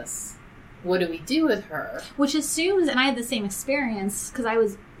helplessness. What do we do with her? Which assumes, and I had the same experience, because I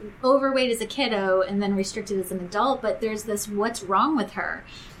was overweight as a kiddo and then restricted as an adult, but there's this, what's wrong with her?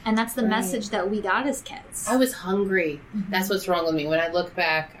 And that's the message that we got as kids. I was hungry. Mm-hmm. That's what's wrong with me. When I look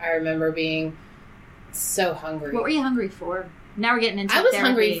back, I remember being so hungry. What were you hungry for? Now we're getting into I was therapy.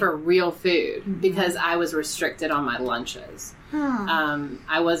 hungry for real food, mm-hmm. because I was restricted on my lunches.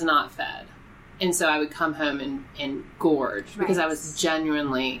 I was not fed. And so I would come home and gorge because I was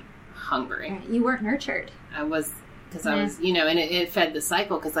genuinely hungry. Right. You weren't nurtured. I was... Because I was, you know, and it fed the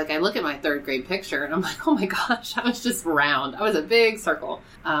cycle. Because, like, I look at my 3rd grade picture, and I'm like, oh, my gosh, I was just round. I was a big circle.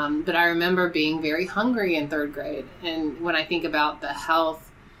 But I remember being very hungry in 3rd grade. And when I think about the health,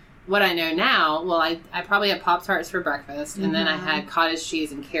 what I know now, well, I probably had Pop-Tarts for breakfast. And then I had cottage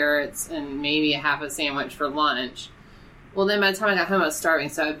cheese and carrots and maybe a half a sandwich for lunch. Well, then by the time I got home, I was starving,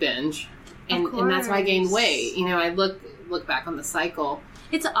 so I binge. And that's why I gained weight. You know, I look back on the cycle.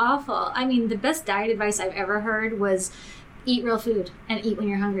 It's awful. I mean, the best diet advice I've ever heard was eat real food and eat when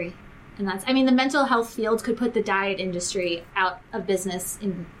you're hungry. And that's, I mean, the mental health field could put the diet industry out of business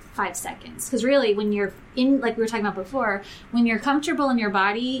in 5 seconds. Because really, when you're in, like we were talking about before, when you're comfortable in your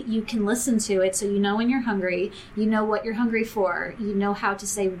body, you can listen to it. So you know when you're hungry, you know what you're hungry for, you know how to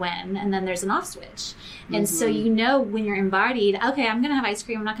say when, and then there's an off switch. And so you know when you're embodied, okay, I'm going to have ice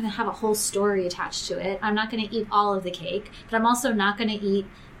cream. I'm not going to have a whole story attached to it. I'm not going to eat all of the cake, but I'm also not going to eat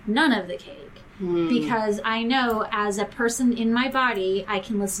none of the cake. Because I know as a person in my body, I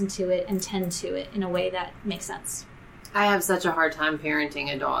can listen to it and tend to it in a way that makes sense. I have such a hard time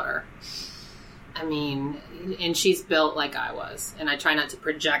parenting a daughter. I mean, and she's built like I was, and I try not to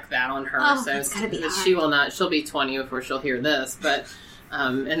project that on her. Oh, so it's gotta be hard. She will not. She'll be 20 before she'll hear this, but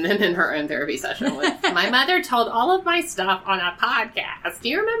and then in her own therapy session, with my mother told all of my stuff on a podcast. Do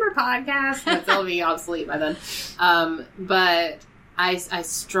you remember podcasts? They'll be obsolete by then. But I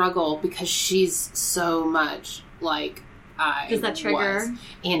struggle because she's so much like. Does that trigger?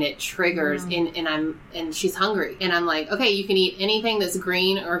 And it triggers, and she's hungry, and I'm like, okay, you can eat anything that's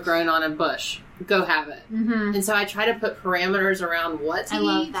green or grown on a bush. Go have it. Mm-hmm. And so I try to put parameters around what to eat. I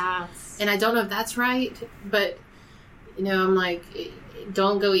love that. And I don't know if that's right, but you know, I'm like,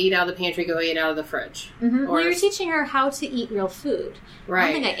 don't go eat out of the pantry. Go eat out of the fridge. Mm-hmm. Well, you're teaching her how to eat real food. Right.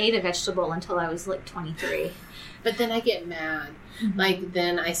 I don't think I ate a vegetable until I was like 23. But then I get mad. Mm-hmm. Like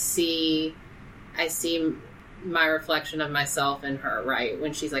then I see my reflection of myself in her, right?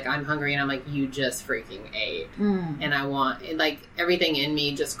 When she's like, I'm hungry, and I'm like, you just freaking ate. And I want, like, everything in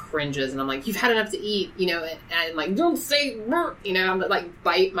me just cringes, and I'm like, you've had enough to eat, you know, and I'm like, don't say, you know, I'm like,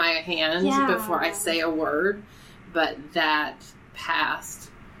 bite my hand before I say a word. But that passed.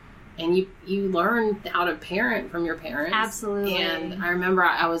 And you learn how to parent from your parents. Absolutely. And I remember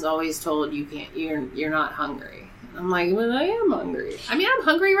I was always told, you're not hungry. I'm like, well, I am hungry. I mean, I'm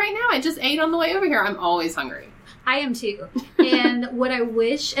hungry right now. I just ate on the way over here. I'm always hungry. I am too. And what I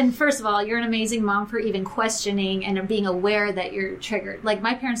wish, and first of all, you're an amazing mom for even questioning and being aware that you're triggered. Like,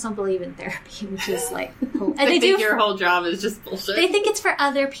 my parents don't believe in therapy, which is like, and they think your whole job is just bullshit. They think it's for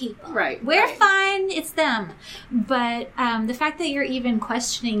other people. Right. We're fine. It's them. But the fact that you're even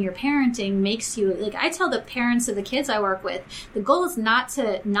questioning your parenting makes you, like, I tell the parents of the kids I work with, the goal is not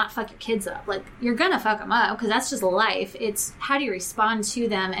to not fuck your kids up. Like, you're going to fuck them up because that's just life. It's how do you respond to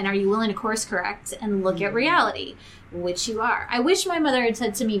them, and are you willing to course correct and look at reality? Which you are. I wish my mother had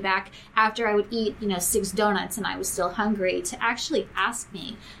said to me back after I would eat, 6 donuts and I was still hungry, to actually ask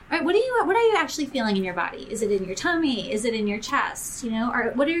me, all right, what are you actually feeling in your body? Is it in your tummy? Is it in your chest?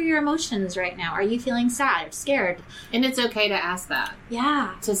 What are your emotions right now? Are you feeling sad or scared? And it's okay to ask that.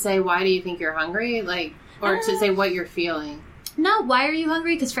 Yeah. To say, why do you think you're hungry? Like, or to say what you're feeling. No, why are you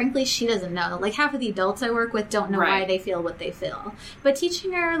hungry? Because frankly, she doesn't know. Like, half of the adults I work with don't know Right. why they feel what they feel. But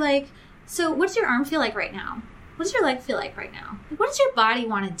teaching her, like, so what does your arm feel like right now? What does your leg feel like right now? What does your body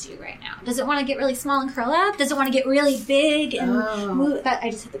want to do right now? Does it want to get really small and curl up? Does it want to get really big and move?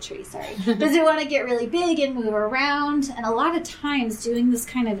 I just hit the tree, sorry. Does it want to get really big and move around? And a lot of times doing this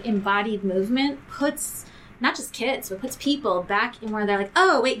kind of embodied movement puts not just kids, but puts people back in where they're like,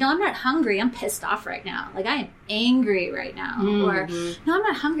 oh, wait, no, I'm not hungry. I'm pissed off right now. Like, I am angry right now. Or, no, I'm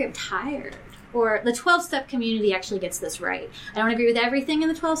not hungry. I'm tired. Or the 12-step community actually gets this right. I don't agree with everything in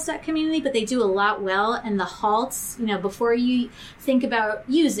the 12-step community, but they do a lot well. And the halts, before you think about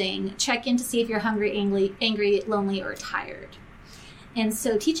using, check in to see if you're hungry, angry, lonely, or tired. And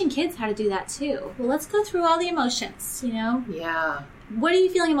so teaching kids how to do that too. Well, let's go through all the emotions, Yeah. What are you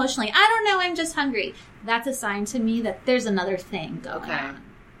feeling emotionally? I don't know. I'm just hungry. That's a sign to me that there's another thing going on.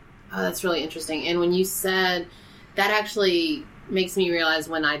 Oh, that's really interesting. And when you said that, actually makes me realize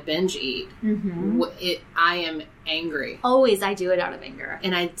when I binge eat, I am angry. Always, I do it out of anger.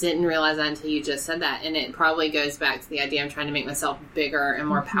 And I didn't realize that until you just said that. And it probably goes back to the idea I'm trying to make myself bigger and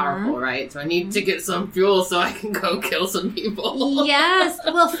more powerful, right? So I need to get some fuel so I can go kill some people. Yes.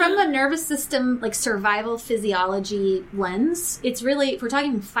 Well, from a nervous system, like survival physiology lens, it's really, if we're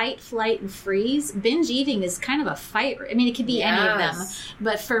talking fight, flight, and freeze, binge eating is kind of a fight. I mean, it could be any of them.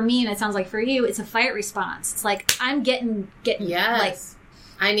 But for me, and it sounds like for you, it's a fight response. It's like, I'm getting like,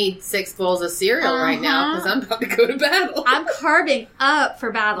 I need 6 bowls of cereal right now because I'm about to go to battle. I'm carving up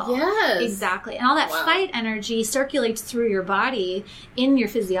for battle. Yes. Exactly. And all that fight energy circulates through your body in your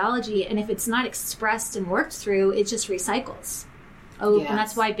physiology. And if it's not expressed and worked through, it just recycles. And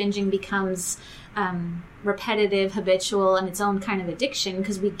that's why binging becomes repetitive, habitual, and its own kind of addiction,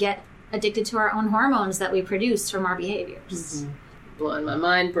 because we get addicted to our own hormones that we produce from our behaviors. Blowing my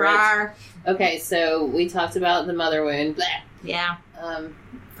mind, Britt. Okay, so we talked about the mother wound. Blah. Yeah.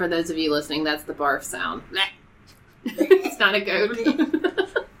 For those of you listening, that's the barf sound. It's not a goat.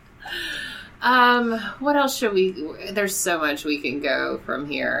 What else should we... There's so much we can go from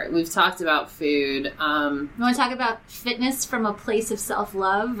here. We've talked about food. You want to talk about fitness from a place of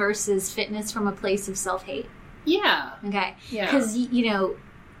self-love versus fitness from a place of self-hate? Yeah. Okay. Yeah. Because,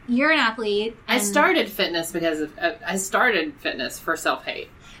 you're an athlete. I started fitness for self-hate.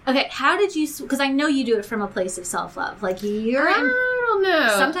 Okay, how did you... Because I know you do it from a place of self-love. Like, you're... I don't know.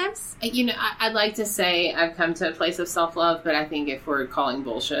 Sometimes? I'd like to say I've come to a place of self-love, but I think if we're calling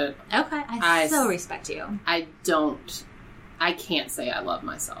bullshit... Okay, I so respect you. I can't say I love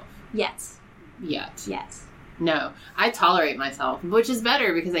myself. Yet. No, I tolerate myself, which is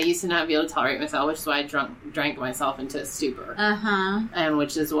better because I used to not be able to tolerate myself, which is why I drank myself into a stupor. And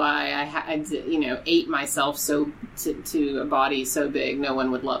which is why I ate myself so to a body so big no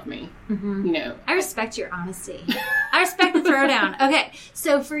one would love me. I respect your honesty. I respect the throwdown. Okay,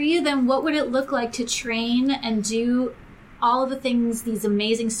 so for you then, what would it look like to train and do all of the things, these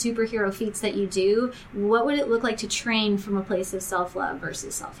amazing superhero feats that you do? What would it look like to train from a place of self-love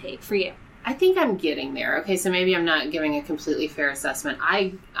versus self-hate for you? I think I'm getting there. Okay, so maybe I'm not giving a completely fair assessment.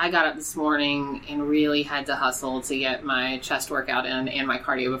 I got up this morning and really had to hustle to get my chest workout in and my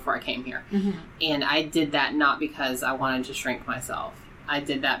cardio before I came here. And I did that not because I wanted to shrink myself. I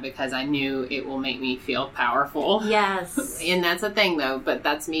did that because I knew it will make me feel powerful. Yes. And that's a thing, though, but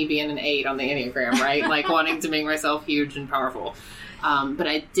that's me being an 8 on the Enneagram, right? Like wanting to make myself huge and powerful. But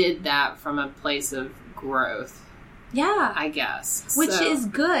I did that from a place of growth. Yeah. I guess. Which is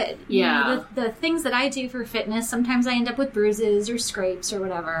good. Yeah. The things that I do for fitness, sometimes I end up with bruises or scrapes or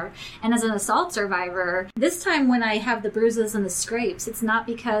whatever. And as an assault survivor, this time when I have the bruises and the scrapes, it's not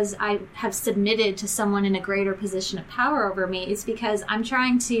because I have submitted to someone in a greater position of power over me. It's because I'm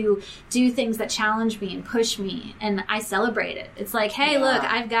trying to do things that challenge me and push me. And I celebrate it. It's like, hey, look,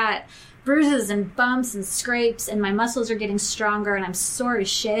 I've got bruises and bumps and scrapes and my muscles are getting stronger and I'm sore as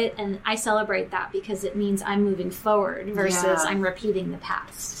shit, and I celebrate that because it means I'm moving forward versus I'm repeating the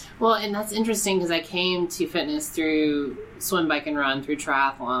past. Well, and that's interesting because I came to fitness through swim, bike, and run, through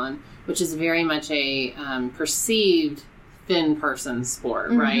triathlon, which is very much a perceived thin person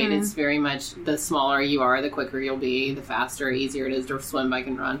sport, right? It's very much the smaller you are, the quicker you'll be, the faster, easier it is to swim, bike,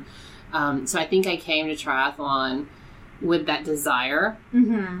 and run. So I think I came to triathlon with that desire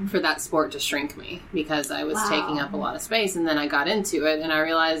for that sport to shrink me because I was taking up a lot of space, and then I got into it and I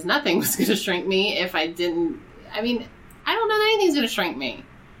realized nothing was going to shrink me if I didn't. I mean, I don't know that anything's going to shrink me,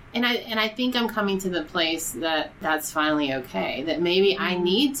 and I think I'm coming to the place that that's finally okay, that maybe I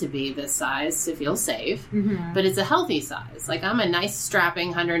need to be this size to feel safe, but it's a healthy size. Like, I'm a nice strapping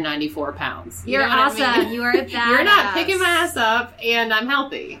 194 pounds. You're awesome. I mean? You are a badass. You're not picking my ass up, and I'm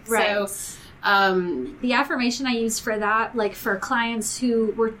healthy. Right. So The affirmation I use for that, like for clients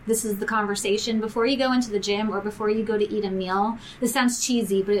who were, this is the conversation before you go into the gym or before you go to eat a meal. This sounds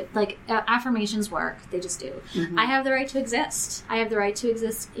cheesy, but affirmations work. They just do. Mm-hmm. I have the right to exist. I have the right to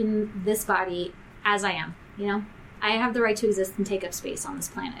exist in this body as I am, you know? I have the right to exist and take up space on this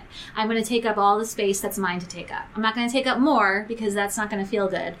planet. I'm going to take up all the space that's mine to take up. I'm not going to take up more because that's not going to feel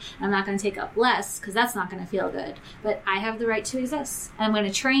good. I'm not going to take up less because that's not going to feel good. But I have the right to exist. And I'm going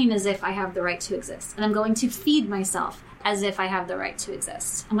to train as if I have the right to exist. And I'm going to feed myself as if I have the right to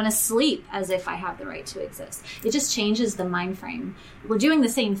exist. I'm going to sleep as if I have the right to exist. It just changes the mind frame. We're doing the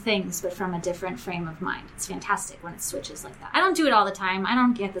same things, but from a different frame of mind. It's fantastic when it switches like that. I don't do it all the time. I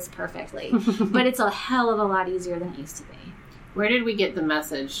don't get this perfectly, but it's a hell of a lot easier than it used to be. Where did we get the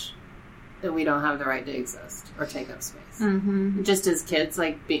message that we don't have the right to exist or take up space? Mm-hmm. Just as kids,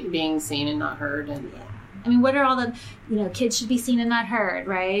 like being seen and not heard. And yeah. I mean, what are all the, kids should be seen and not heard,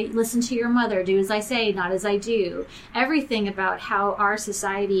 right? Listen to your mother, do as I say, not as I do. Everything about how our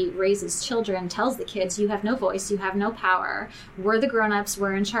society raises children tells the kids, you have no voice, you have no power. We're the grown-ups,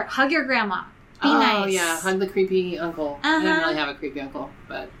 we're in charge. Hug your grandma. Be nice. Oh, yeah, hug the creepy uncle. I don't really have a creepy uncle,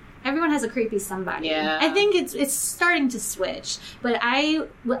 but... Everyone has a creepy somebody. Yeah. I think it's starting to switch. But I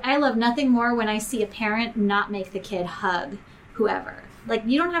love nothing more when I see a parent not make the kid hug whoever. Like,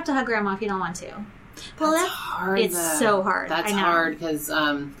 you don't have to hug grandma if you don't want to. Well, that's hard. It's so hard. That's hard because,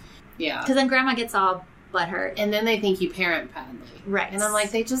 Because then grandma gets all butthurt. And then they think you parent badly. Right. And I'm like,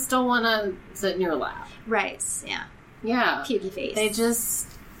 they just don't want to sit in your lap. Right. Yeah. Yeah. Pukey face. They just...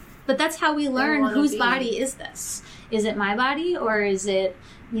 But that's how we learn whose body is this. Is it my body or is it,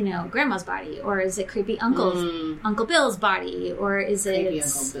 grandma's body? Or is it creepy Uncle Bill's body? Or is it... Creepy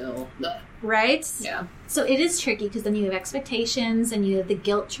Uncle Bill. Right? Yeah. So it is tricky because then you have expectations and you have the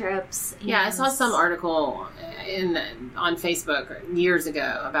guilt trips. Yeah, I saw some article on Facebook years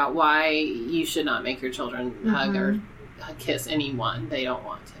ago about why you should not make your children hug or kiss anyone they don't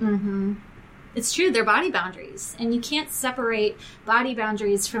want to. Mm-hmm. It's true. They're body boundaries. And you can't separate body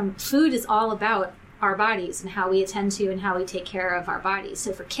boundaries from... Food is all about our bodies and how we attend to and how we take care of our bodies.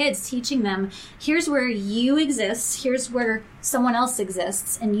 So for kids, teaching them, here's where you exist, here's where someone else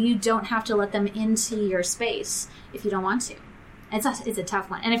exists, and you don't have to let them into your space if you don't want to. It's a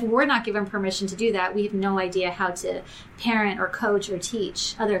tough one. And if we're not given permission to do that, we have no idea how to parent or coach or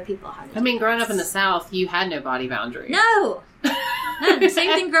teach other people how to do growing up in the South, you had no body boundaries. No! None.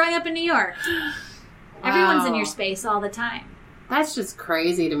 Same thing growing up in New York. Wow. Everyone's in your space all the time. That's just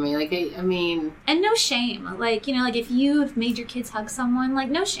crazy to me. Like, I mean... And no shame. Like, if you've made your kids hug someone, like,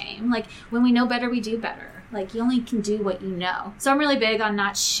 no shame. Like, when we know better, we do better. Like, you only can do what you know. So I'm really big on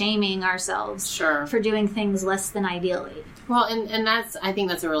not shaming ourselves for doing things less than ideally. Well, and I think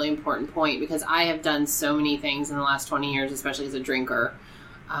that's a really important point because I have done so many things in the last 20 years, especially as a drinker,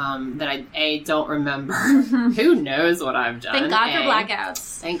 that I don't remember. Who knows what I've done? Thank God for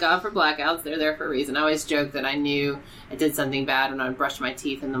blackouts. Thank God for blackouts. They're there for a reason. I always joke that I knew I did something bad when I would brush my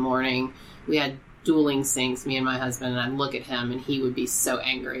teeth in the morning. We had dueling sinks, me and my husband, and I'd look at him and he would be so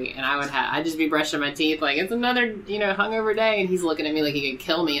angry. And I'd just be brushing my teeth like, it's another, hungover day. And he's looking at me like he could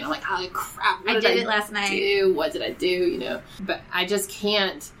kill me. And I'm like, oh, crap. I did it last night. What did I do? But I just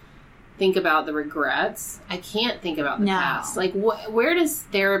can't think about the regrets. I can't think about the past. Like, where does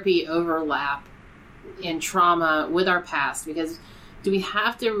therapy overlap in trauma with our past? Because do we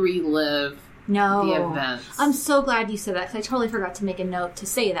have to relive the events? I'm so glad you said that because I totally forgot to make a note to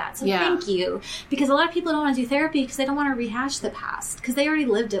say that. So thank you. Because a lot of people don't want to do therapy because they don't want to rehash the past because they already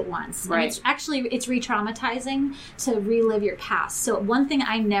lived it once. Right. And it's re-traumatizing to relive your past. So one thing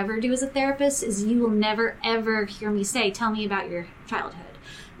I never do as a therapist is you will never, ever hear me say, tell me about your childhood.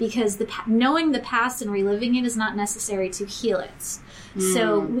 Because knowing the past and reliving it is not necessary to heal it.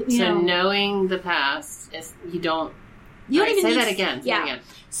 So, knowing the past is you don't even say that again. Say it again.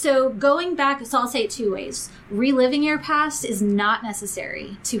 So going back, so I'll say it two ways. Reliving your past is not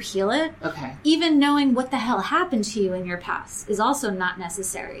necessary to heal it. Okay. Even knowing what the hell happened to you in your past is also not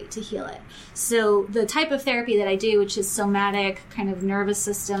necessary to heal it. So the type of therapy that I do, which is somatic, kind of nervous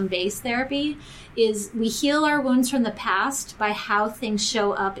system based therapy, is we heal our wounds from the past by how things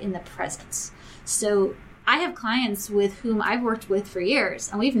show up in the present. So I have clients with whom I've worked with for years,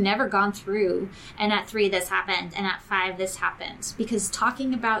 and we've never gone through, and at 3 this happened, and at 5 this happened. Because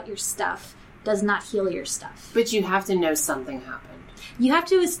talking about your stuff does not heal your stuff. But you have to know something happened. You have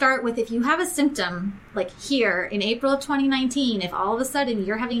to start with, if you have a symptom, like here in April of 2019, if all of a sudden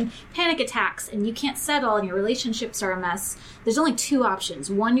you're having panic attacks and you can't settle and your relationships are a mess, there's only 2 options.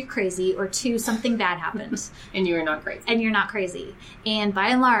 1, you're crazy, or 2, something bad happened. And you're not crazy. And by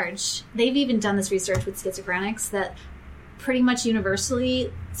and large, they've even done this research with schizophrenics that pretty much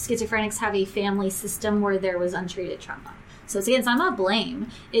universally, schizophrenics have a family system where there was untreated trauma. So it's not blame.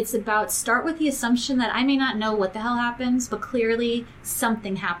 It's about start with the assumption that I may not know what the hell happens, but clearly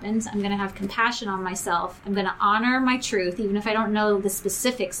something happens. I'm going to have compassion on myself. I'm going to honor my truth, even if I don't know the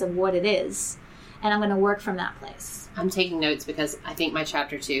specifics of what it is. And I'm going to work from that place. I'm taking notes because I think my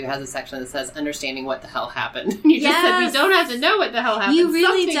chapter 2 has a section that says understanding what the hell happened. You just said we don't have to know what the hell happened. You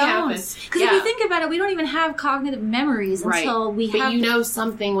really something don't. Because if you think about it, we don't even have cognitive memories until we have... But you know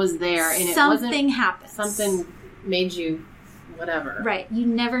something was there and something happened. Something made you... whatever. Right. You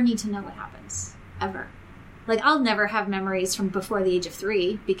never need to know what happens. Ever. Like, I'll never have memories from before the age of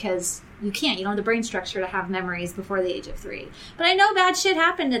 3 because you can't. You don't have the brain structure to have memories before the age of 3. But I know bad shit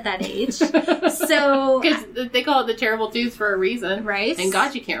happened at that age. So... Because they call it the terrible twos for a reason. Right. And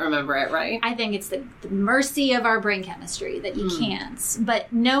God, you can't remember it, right? I think it's the mercy of our brain chemistry that you can't.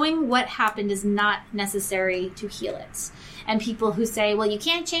 But knowing what happened is not necessary to heal it. And people who say, well, you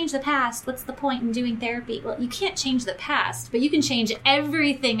can't change the past. What's the point in doing therapy? Well, you can't change the past, but you can change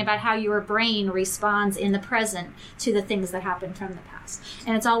everything about how your brain responds in the present to the things that happened from the past.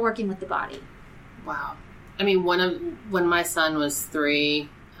 And it's all working with the body. Wow. I mean, when my son was 3,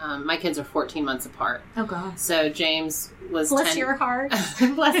 my kids are 14 months apart. Oh, God. So James was Bless your heart.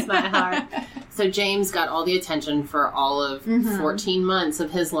 Bless my heart. So James got all the attention for all of 14 months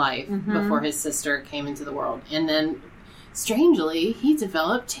of his life before his sister came into the world. And then... strangely, he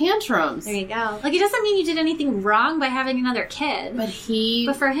developed tantrums. There you go. Like, it doesn't mean you did anything wrong by having another kid. But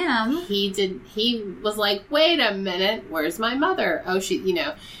for him... He was like, wait a minute, where's my mother? Oh,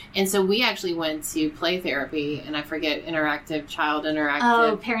 And so we actually went to play therapy, and I forget, child interactive.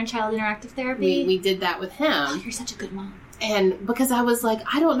 Oh, parent-child interactive therapy? We did that with him. Oh, you're such a good mom. And because I was like,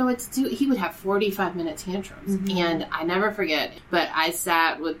 I don't know what to do. He would have 45-minute tantrums. And I never forget. But I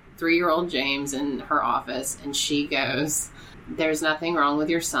sat with 3-year-old James in her office, and she goes, there's nothing wrong with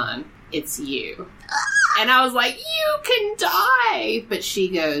your son. It's you. And I was like, you can die. But she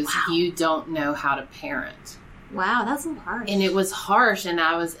goes, you don't know how to parent. Wow, that's so harsh. And it was harsh, and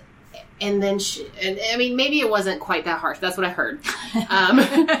I was... And then I mean, maybe it wasn't quite that harsh. That's what I heard.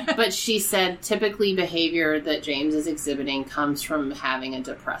 But she said, typically behavior that James is exhibiting comes from having a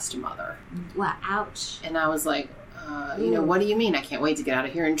depressed mother. Wow, ouch. And I was like, what do you mean? I can't wait to get out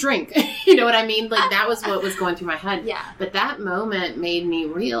of here and drink. You know what I mean? Like, that was what was going through my head. Yeah. But that moment made me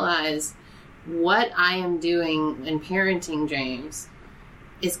realize what I am doing in parenting James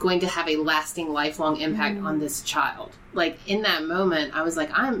is going to have a lasting, lifelong impact on this child. Like, in that moment, I was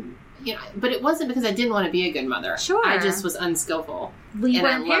like, but it wasn't because I didn't want to be a good mother. Sure. I just was unskillful. Well, you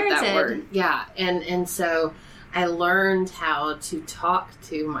weren't and I love that parented. word. Yeah. And so I learned how to talk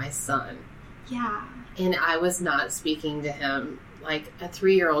to my son. Yeah. And I was not speaking to him like a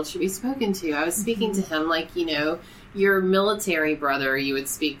 3-year-old should be spoken to. I was speaking to him like, your military brother you would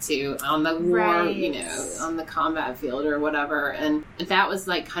speak to on the war, on the combat field or whatever. And that was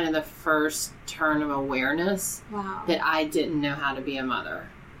like kind of the first turn of awareness that I didn't know how to be a mother.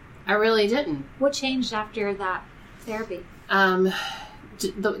 I really didn't. What changed after that therapy?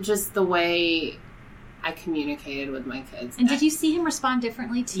 Just the way I communicated with my kids. And did you see him respond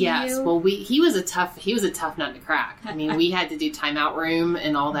differently to you? Yes. Well, he was a tough nut to crack. I mean, we had to do timeout room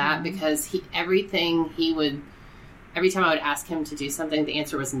and all that because every time I would ask him to do something, the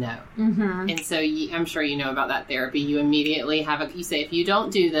answer was no. And so I'm sure you know about that therapy. You immediately you say, if you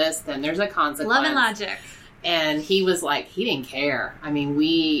don't do this, then there's a consequence. Love and logic. And he was like, he didn't care. I mean,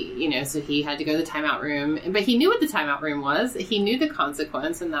 so he had to go to the timeout room. But he knew what the timeout room was. He knew the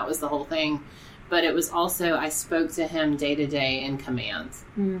consequence, and that was the whole thing. But it was also, I spoke to him day to day in commands.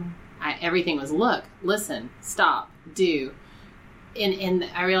 Everything was, look, listen, stop, do. And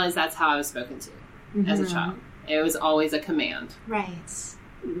I realized that's how I was spoken to as a child. It was always a command. Right.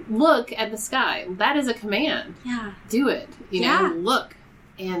 Look at the sky. That is a command. Yeah. Do it. Look.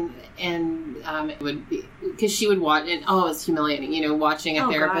 And it would be, because she would watch, and it was humiliating, watching a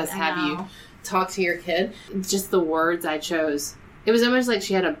therapist have you talk to your kid. Just the words I chose. It was almost like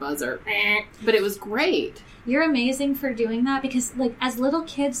she had a buzzer, but it was great. You're amazing for doing that because, like, as little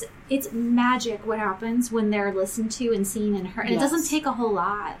kids, it's magic what happens when they're listened to and seen and heard. And it doesn't take a whole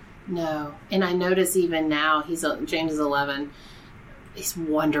lot. No. And I notice even now, James is 11. He's a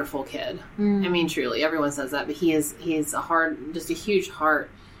wonderful kid. I mean, truly, everyone says that, but he's just a huge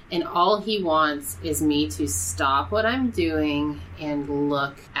heart. And all he wants is me to stop what I'm doing and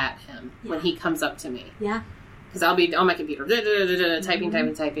look at him when he comes up to me. Yeah. Because I'll be on my computer, typing,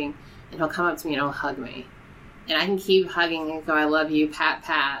 and he'll come up to me and he'll hug me. And I can keep hugging and go, I love you, pat,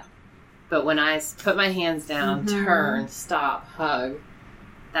 pat. But when I put my hands down, turn, stop, hug,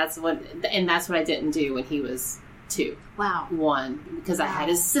 that's what I didn't do when he was 2. Wow. 1, because I had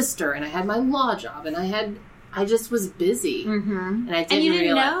his sister, and I had my law job, and I just was busy. Mm-hmm. And I didn't And you didn't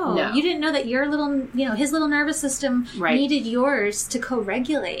realize, know. No. You didn't know that your little, his little nervous system Right. needed yours to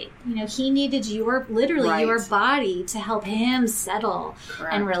co-regulate. He needed your body to help him settle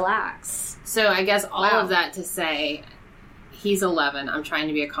Correct. and relax. So I guess all of that to say, he's 11. I'm trying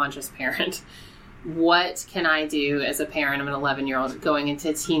to be a conscious parent. What can I do as a parent of an 11-year-old going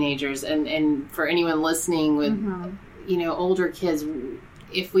into teenagers? And for anyone listening with, older kids,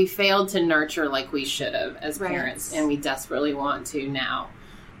 if we failed to nurture like we should have as parents, and we desperately want to now,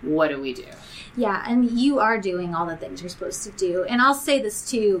 what do we do? Yeah, and you are doing all the things you're supposed to do. And I'll say this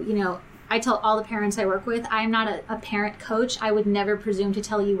too, I tell all the parents I work with, I'm not a parent coach. I would never presume to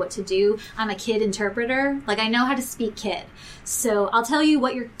tell you what to do. I'm a kid interpreter. Like, I know how to speak kid. So I'll tell you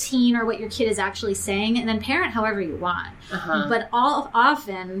what your teen or what your kid is actually saying, and then parent however you want. But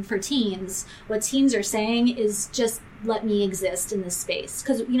often for teens, what teens are saying is just, let me exist in this space.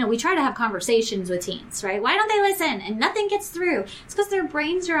 Because, we try to have conversations with teens, right? Why don't they listen? And nothing gets through. It's because their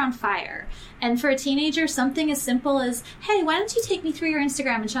brains are on fire. And for a teenager, something as simple as, hey, why don't you take me through your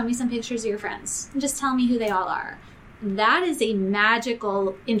Instagram and show me some pictures of your friends? And just tell me who they all are. That is a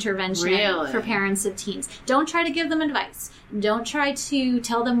magical intervention for parents of teens. Don't try to give them advice. Don't try to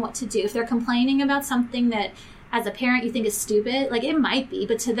tell them what to do. If they're complaining about something that, as a parent, you think is stupid, like, it might be,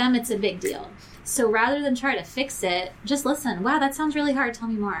 but to them, it's a big deal. So rather than try to fix it, just listen. Wow, that sounds really hard. Tell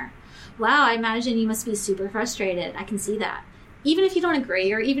me more. Wow, I imagine you must be super frustrated. I can see that. Even if you don't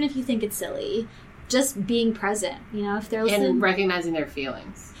agree or even if you think it's silly, just being present, if they're listening. And recognizing their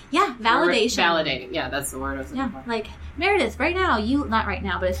feelings. Yeah, validation. Validating. Yeah, that's the word I was looking for. Like, Meredith, right now, not right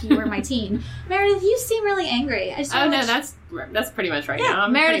now, but if you were my teen, Meredith, you seem really angry. That's pretty much right now.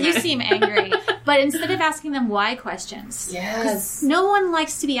 Meredith, you seem angry. But instead of asking them why questions. Yes. No one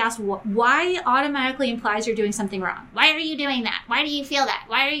likes to be asked why automatically implies you're doing something wrong. Why are you doing that? Why do you feel that?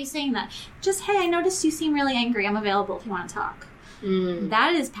 Why are you saying that? Just, hey, I noticed you seem really angry. I'm available if you want to talk.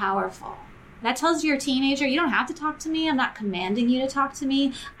 That is powerful. That tells your teenager, you don't have to talk to me. I'm not commanding you to talk to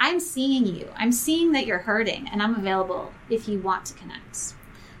me. I'm seeing you. I'm seeing that you're hurting, and I'm available if you want to connect.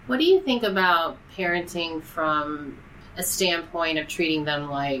 What do you think about parenting from a standpoint of treating them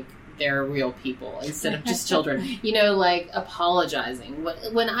like they're real people instead of just children? Like apologizing.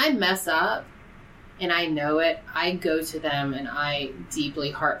 When I mess up, and I know it, I go to them and I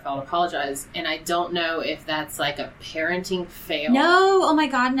deeply heartfelt apologize. And I don't know if that's like a parenting fail. No, oh my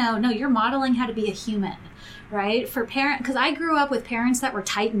God, no. You're modeling how to be a human, right? Because I grew up with parents that were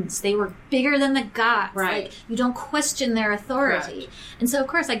titans. They were bigger than the gods. Right. Like, you don't question their authority. Correct. And so, of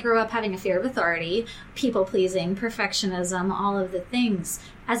course, I grew up having a fear of authority, people-pleasing, perfectionism, all of the things.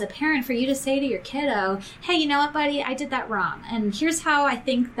 As a parent, for you to say to your kiddo, hey, you know what, buddy, I did that wrong. And here's how I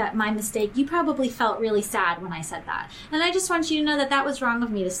think that my mistake, you probably felt really sad when I said that. And I just want you to know that that was wrong of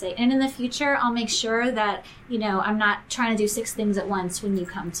me to say. And in the future, I'll make sure that, I'm not trying to do 6 things at once when you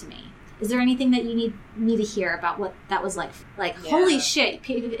come to me. Is there anything that you need me to hear about what that was like? Like, holy shit,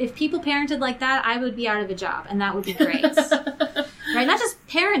 if people parented like that, I would be out of a job, and that would be great. Right? Not just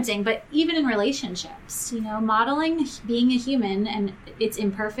parenting, but even in relationships. Modeling being a human, and it's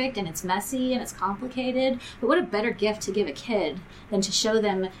imperfect, and it's messy, and it's complicated. But what a better gift to give a kid than to show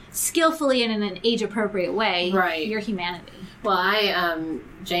them skillfully and in an age-appropriate way your humanity. Well,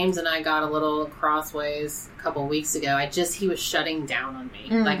 James and I got a little crossways a couple weeks ago. He was shutting down on me.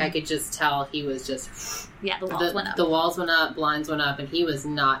 Like, I could just tell he was just... Yeah, the walls went up. The walls went up, blinds went up, and he was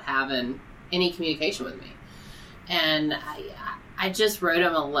not having any communication with me. And I just wrote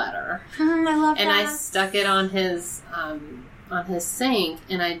him a letter. I love that. And I stuck it on his sink,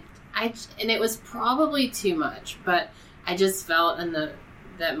 and it was probably too much, but I just felt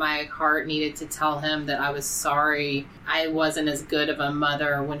that my heart needed to tell him that I was sorry I wasn't as good of a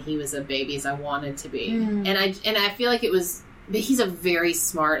mother when he was a baby as I wanted to be. And I feel like it was, but he's a very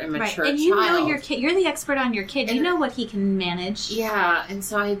smart and mature child. And you know your kid. You're the expert on your kid. You know what he can manage. Yeah, and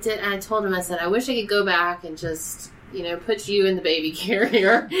so I did, and I told him, I said, I wish I could go back and just, put you in the baby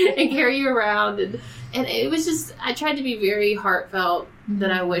carrier and carry you around. And it was just, I tried to be very heartfelt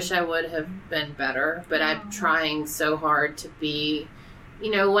that I wish I would have been better, but I'm trying so hard to be,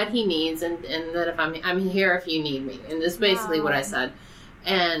 what he needs, and that if I'm here if you need me. And that's basically what I said.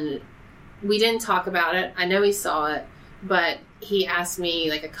 And we didn't talk about it. I know he saw it, but he asked me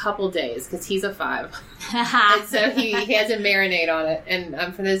like a couple days, because he's a 5. And so he had to marinate on it.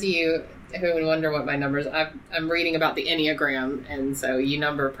 And for those of you who would wonder what my numbers, I'm reading about the Enneagram, and so you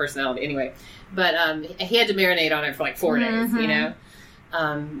number personality anyway. But he had to marinate on it for like 4 days,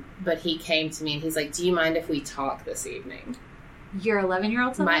 but he came to me and he's like, do you mind if we talk this evening? Your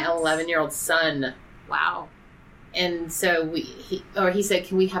 11-year-old son? My 11-year-old son. Wow. And so he said,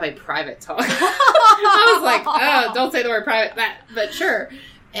 can we have a private talk? I was like, oh, don't say the word private, but sure.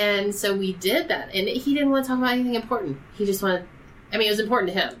 And so we did that. And he didn't want to talk about anything important. He just wanted, I mean, it was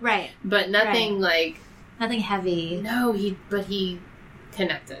important to him. Right. But nothing nothing heavy. No, he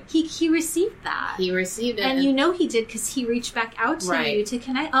connected. He received that. He received it. And he did because he reached back out to you to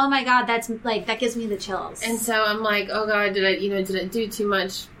connect. Oh my God, that's that gives me the chills. And so I'm like, oh God, did I do too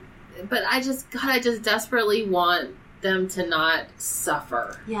much? But I just desperately want them to not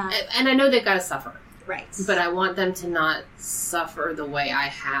suffer. Yeah. And I know they've got to suffer. Right. But I want them to not suffer the way I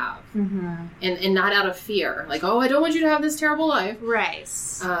have. Mm-hmm. And not out of fear. Like, oh, I don't want you to have this terrible life. Right.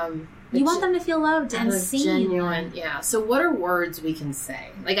 You want them to feel loved and seen. Genuine, yeah. So what are words we can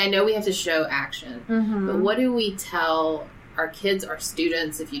say? Like, I know we have to show action. Mm-hmm. But what do we tell our kids, our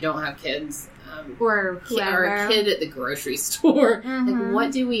students, if you don't have kids, or whoever, or a kid at the grocery store? Mm-hmm. Like,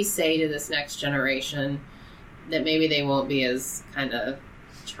 what do we say to this next generation that maybe they won't be as kind of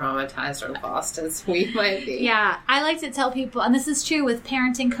traumatized or lost as we might be? Yeah, I like to tell people, and this is true with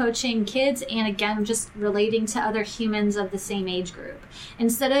parenting, coaching kids, and again, just relating to other humans of the same age group.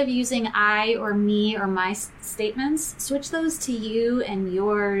 Instead of using I or me or my statements, switch those to you and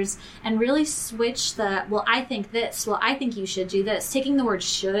yours, and really switch the, well, I think this, well, I think you should do this. Taking the word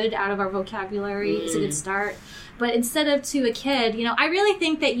should out of our vocabulary is a good start. But instead of to a kid, I really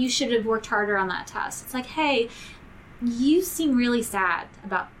think that you should have worked harder on that test. It's like, hey, you seem really sad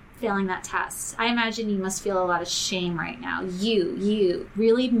about failing that test. I imagine you must feel a lot of shame right now. You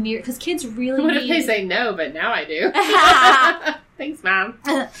really because kids really What if they say no, but now I do? Thanks, Mom.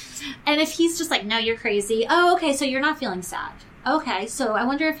 And if he's just like, no, you're crazy. Oh, okay, so you're not feeling sad. Okay, so I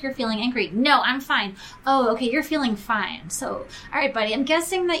wonder if you're feeling angry. No, I'm fine. Oh, okay, you're feeling fine. So, all right, buddy, I'm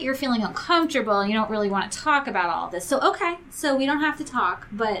guessing that you're feeling uncomfortable and you don't really want to talk about all this. So, okay, so we don't have to talk,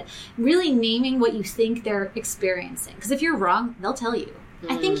 but really naming what you think they're experiencing. Because if you're wrong, they'll tell you.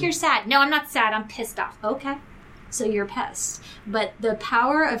 I think you're sad. No, I'm not sad. I'm pissed off. Okay, so you're pissed. But the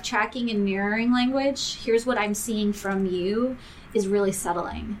power of tracking and mirroring language, here's what I'm seeing from you, is really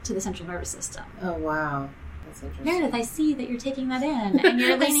settling to the central nervous system. Oh, wow. That's interesting. Meredith, I see that you're taking that in, and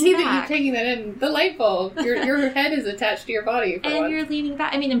you're leaning back. I see that you're taking that in. The light bulb. Your head is attached to your body. You're leaning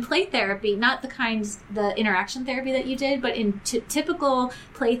back. I mean, in play therapy, not the interaction therapy that you did, but in typical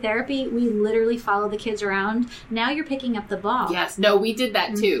play therapy, we literally follow the kids around. Now you're picking up the ball. Yes. No, we did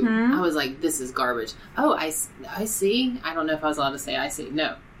that too. Mm-hmm. I was like, this is garbage. Oh, I see. I don't know if I was allowed to say I see.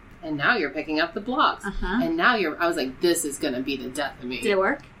 No. And now you're picking up the blocks. And now I was like, this is going to be the death of me. Did it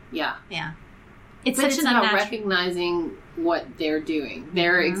work? Yeah. Yeah. It's about recognizing what they're doing.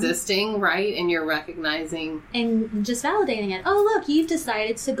 They're existing, right? And you're recognizing. And just validating it. Oh, look, you've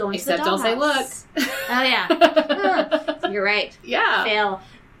decided to go into the dollhouse. Except don't say look. Oh, yeah. You're right. Yeah. Fail.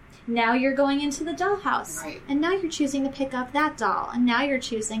 Now you're going into the dollhouse. Right. And now you're choosing to pick up that doll. And now you're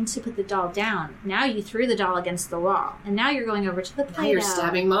choosing to put the doll down. Now you threw the doll against the wall. And now you're going over to the Play-Doh. Now you're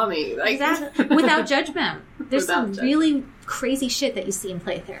stabbing mommy. Like, exactly. Without judgment. There's some really crazy shit that you see in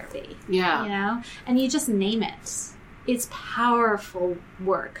play therapy. Yeah. And you just name it. It's powerful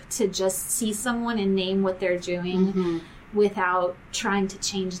work to just see someone and name what they're doing without trying to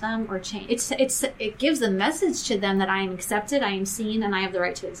change them or change. It gives a message to them that I am accepted, I am seen, and I have the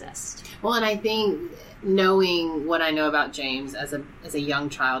right to exist. Well, and I think knowing what I know about James as a young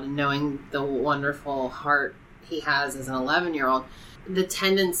child and knowing the wonderful heart he has as an 11-year-old, the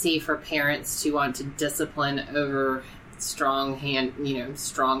tendency for parents to want to discipline over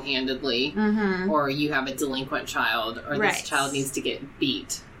strong-handedly, or you have a delinquent child, or this child needs to get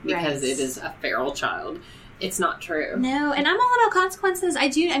beat because it is a feral child. It's not true. No, and I'm all about consequences.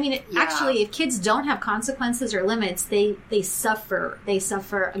 Actually, if kids don't have consequences or limits, they suffer. They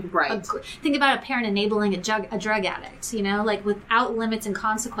suffer. Right. Think about a parent enabling a drug addict. Like without limits and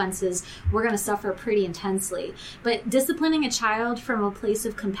consequences, we're going to suffer pretty intensely. But disciplining a child from a place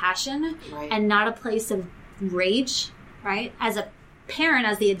of compassion and not a place of rage, right? As a parent,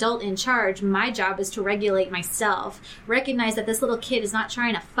 as the adult in charge, my job is to regulate myself, recognize that this little kid is not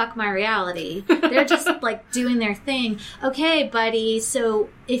trying to fuck my reality. They're just like doing their thing. Okay, buddy, so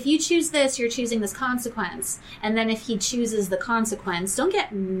if you choose this, you're choosing this consequence. And then if he chooses the consequence, don't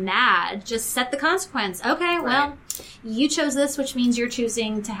get mad, just set the consequence. Okay, well, you chose this, which means you're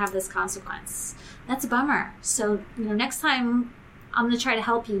choosing to have this consequence. That's a bummer. So, next time I'm going to try to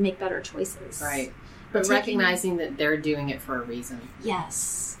help you make better choices. Right. But recognizing that they're doing it for a reason.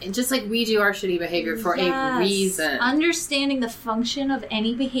 Yes. And just like we do our shitty behavior for a reason. Understanding the function of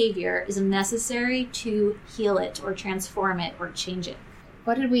any behavior is necessary to heal it or transform it or change it.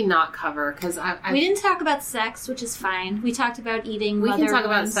 What did we not cover? Because we didn't talk about sex, which is fine. We talked about eating. We can talk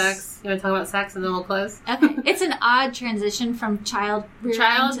about sex. You want to talk about sex and then we'll close? Okay. It's an odd transition from child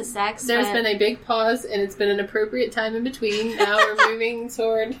to sex. There's been a big pause, and it's been an appropriate time in between. Now we're moving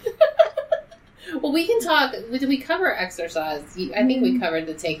toward... Well, we can talk. Did we cover exercise? I think we covered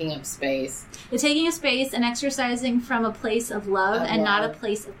the taking up space. The taking up space and exercising from a place of love and not a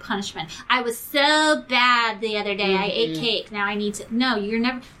place of punishment. I was so bad the other day. I ate cake. Now I need to... No, you're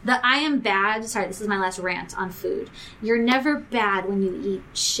never... I am bad... Sorry, this is my last rant on food. You're never bad when you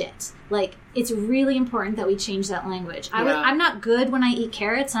eat shit. Like, it's really important that we change that language. I'm not good when I eat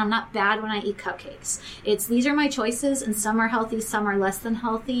carrots, and I'm not bad when I eat cupcakes. These are my choices, and some are healthy, some are less than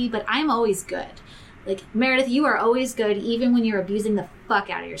healthy, but I'm always good. Like, Meredith, you are always good even when you're abusing the fuck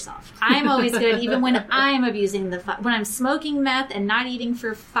out of yourself. I'm always good even when I'm abusing when I'm smoking meth and not eating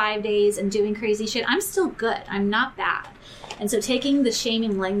for 5 days and doing crazy shit, I'm still good. I'm not bad. And so taking the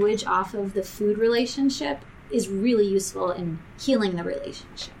shaming language off of the food relationship is really useful in healing the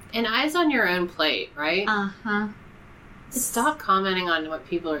relationship. And eyes on your own plate, right? Uh-huh. Stop commenting on what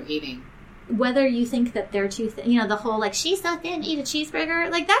people are eating. Whether you think that they're too thin, the whole, like, she's so thin, eat a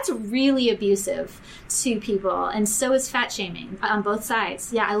cheeseburger, like, that's really abusive to people. And so is fat shaming on both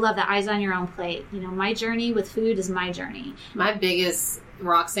sides. Yeah, I love that. Eyes on your own plate. My journey with food is my journey. My biggest,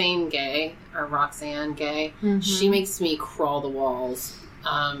 Roxanne Gay, she makes me crawl the walls.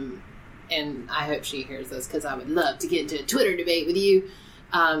 And I hope she hears this because I would love to get into a Twitter debate with you.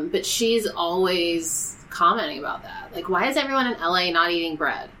 But she's always commenting about that. Like, why is everyone in LA not eating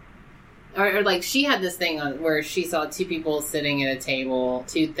bread? Or like, she had this thing where she saw two people sitting at a table,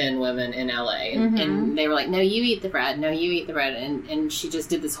 two thin women in LA, and they were like, no, you eat the bread, no, you eat the bread, and she just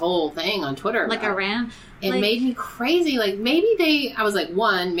did this whole thing on Twitter. Like a rant? It made me crazy. Like, I was like,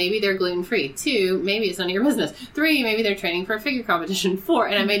 1, maybe they're gluten-free. 2, maybe it's none of your business. 3, maybe they're training for a figure competition. 4,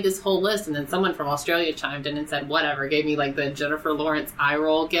 and I made this whole list, and then someone from Australia chimed in and said, whatever, gave me like the Jennifer Lawrence eye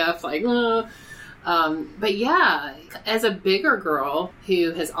roll gif, like, but yeah, as a bigger girl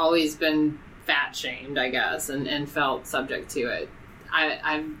who has always been fat shamed, I guess, and felt subject to it,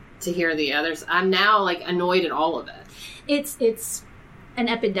 I'm to hear the others, I'm now like annoyed at all of it. It's an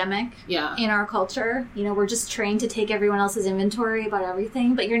epidemic in our culture. We're just trained to take everyone else's inventory about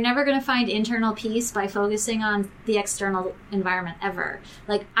everything, but you're never going to find internal peace by focusing on the external environment ever.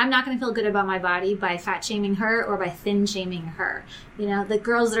 Like, I'm not going to feel good about my body by fat shaming her or by thin shaming her. The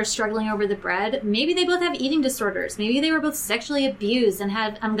girls that are struggling over the bread, maybe they both have eating disorders. Maybe they were both sexually abused and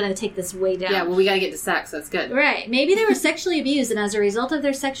I'm going to take this way down. Yeah, well, we got to get to sex. That's good. Right. Maybe they were sexually abused, and as a result of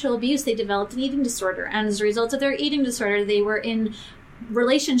their sexual abuse, they developed an eating disorder. And as a result of their eating disorder, they were in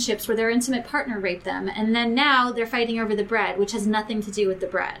relationships where their intimate partner raped them, and then now they're fighting over the bread, which has nothing to do with the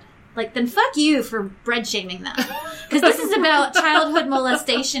bread. Like, then fuck you for bread shaming them, because this is about childhood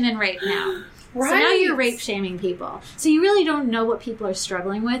molestation and rape now. Right. So now you're rape shaming people. So you really don't know what people are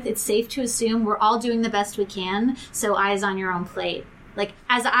struggling with. It's safe to assume we're all doing the best we can, so eyes on your own plate. Like,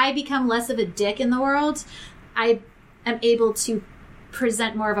 as I become less of a dick in the world, I am able to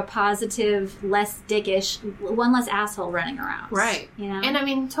present more of a positive, less dickish, one less asshole running around. Right. And I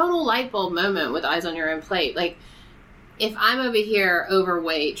mean, total light bulb moment with eyes on your own plate. Like, if I'm over here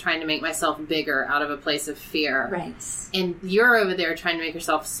overweight trying to make myself bigger out of a place of fear. Right. And you're over there trying to make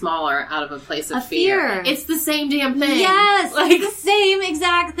yourself smaller out of a place of fear. It's the same damn thing. Yes. Like, it's the same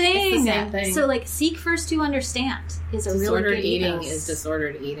exact thing. It's the same thing. So, like, seek first to understand is a really good eating is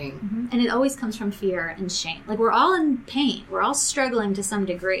disordered eating. Mm-hmm. And it always comes from fear and shame. Like, we're all in pain. We're all struggling to some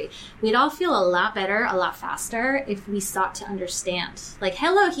degree. We'd all feel a lot better, a lot faster if we sought to understand. Like,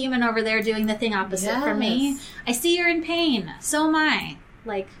 hello, human over there doing the thing opposite from me. I see you're in pain. So am I.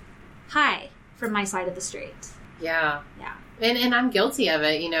 Like, hi, from my side of the street. Yeah. And I'm guilty of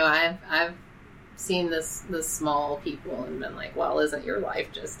it. I've seen this small people and been like, well, isn't your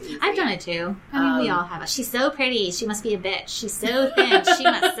life just easy? I've done it too. I mean, we all have it. She's so pretty. She must be a bitch. She's so thin. She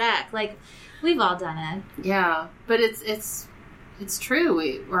must suck. Like, we've all done it. Yeah. But it's true.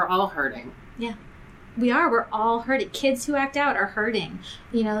 We're all hurting. Yeah. We are. We're all hurting. Kids who act out are hurting.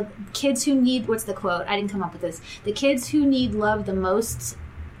 Kids who need... What's the quote? I didn't come up with this. The kids who need love the most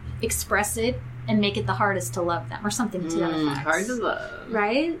express it and make it the hardest to love them, or something to that effect. Hard to love.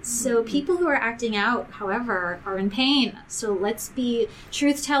 Right? So people who are acting out, however, are in pain. So let's be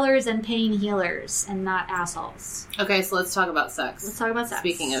truth tellers and pain healers and not assholes. Okay, so let's talk about sex. Let's talk about sex.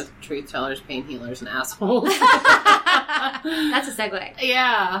 Speaking of truth tellers, pain healers, and assholes. That's a segue.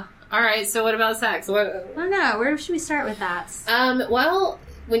 Yeah. All right, so what about sex? I don't know. Where should we start with that? Well,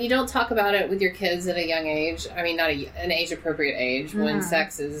 when you don't talk about it with your kids at a young age, I mean, not an age-appropriate age, when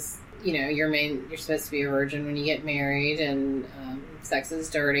sex is you're supposed to be a virgin when you get married, and sex is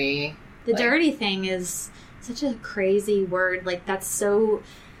dirty. The dirty thing is such a crazy word. Like, that's so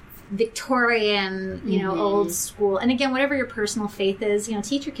Victorian, old school. And again, whatever your personal faith is,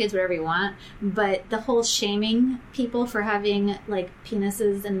 teach your kids whatever you want. But the whole shaming people for having, like,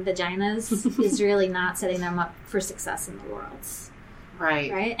 penises and vaginas is really not setting them up for success in the world.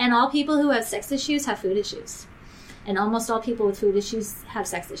 Right? And all people who have sex issues have food issues. And almost all people with food issues have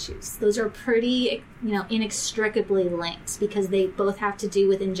sex issues. Those are pretty, inextricably linked, because they both have to do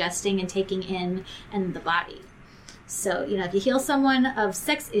with ingesting and taking in and the body. So, if you heal someone of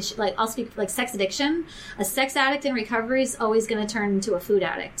sex issue, like, I'll speak like sex addiction, a sex addict in recovery is always going to turn into a food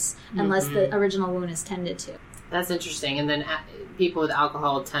addict unless the original wound is tended to. That's interesting. And then people with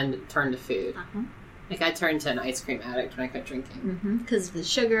alcohol tend to turn to food. Uh-huh. Like, I turned to an ice cream addict when I quit drinking. Because of the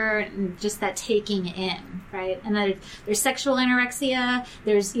sugar and just that taking in, right? And then there's sexual anorexia.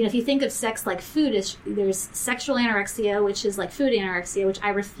 There's, if you think of sex like food, there's sexual anorexia, which is like food anorexia, which I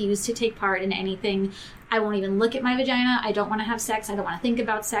refuse to take part in anything. I won't even look at my vagina. I don't want to have sex. I don't want to think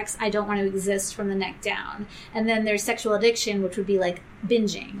about sex. I don't want to exist from the neck down. And then there's sexual addiction, which would be like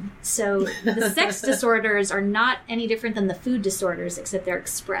binging. So the sex disorders are not any different than the food disorders, except they're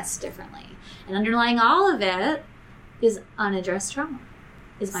expressed differently. And underlying all of it is unaddressed trauma,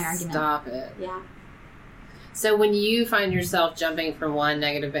 is my argument. Stop it. Yeah. So when you find yourself jumping from one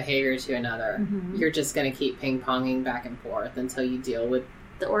negative behavior to another, you're just going to keep ping-ponging back and forth until you deal with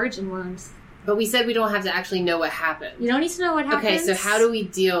the origin wounds. But we said we don't have to actually know what happened. You don't need to know what happened. Okay, so how do we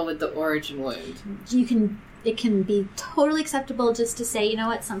deal with the origin wound? It can be totally acceptable just to say, you know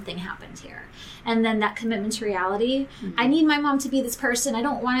what, something happened here. And then that commitment to reality. I need my mom to be this person. I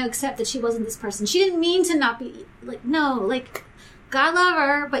don't want to accept that she wasn't this person. She didn't mean to not be, like, no, like, God love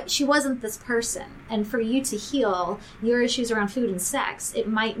her, but she wasn't this person. And for you to heal your issues around food and sex, it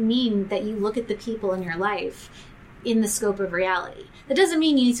might mean that you look at the people in your life in the scope of reality. That doesn't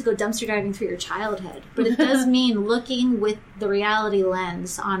mean you need to go dumpster diving through your childhood, but it does mean looking with the reality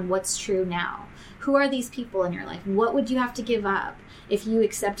lens on what's true now. Who are these people in your life? What would you have to give up if you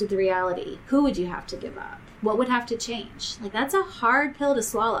accepted the reality? Who would you have to give up? What would have to change? Like, that's a hard pill to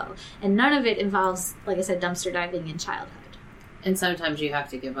swallow. And none of it involves, like I said, dumpster diving in childhood. And sometimes you have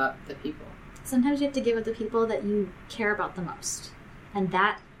to give up the people. Sometimes you have to give up the people that you care about the most. And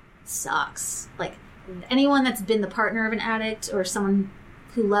that sucks. Like, anyone that's been the partner of an addict or someone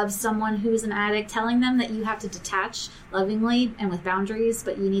who loves someone who's an addict, telling them that you have to detach lovingly and with boundaries,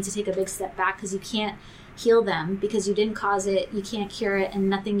 but you need to take a big step back because you can't heal them because you didn't cause it, you can't cure it, and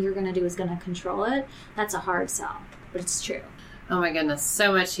nothing you're going to do is going to control it. That's a hard sell, but it's true. Oh my goodness,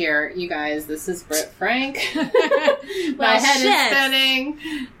 so much here. You guys, this is Britt Frank. My head is spinning.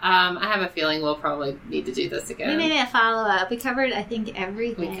 I have a feeling we'll probably need to do this again. We made a follow-up. We covered, I think,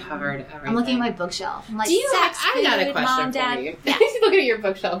 everything. We covered everything. I'm looking at my bookshelf. I'm like, I got a question Mom, Dad. for you. Yeah. Looking at your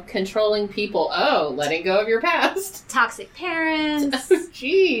bookshelf, controlling people. Oh, letting go of your past. Toxic parents.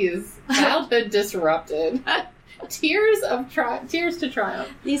 Jeez. Childhood disrupted. Tears to triumph.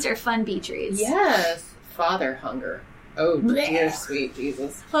 These are fun beach reads. Yes. Father hunger. Oh, dear sweet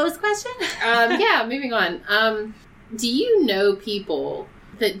Jesus. What was the question? Yeah, moving on. Do you know people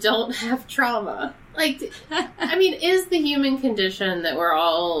that don't have trauma? Like, I mean, is the human condition that we're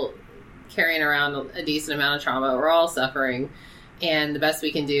all carrying around a decent amount of trauma? We're all suffering, and the best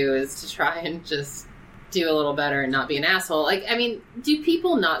we can do is to try and just do a little better and not be an asshole. Like, I mean, do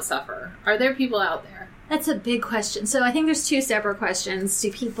people not suffer? Are there people out there? That's a big question. So I think there's two separate questions.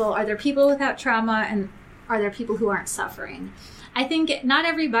 Are there people without trauma, and are there people who aren't suffering? I think not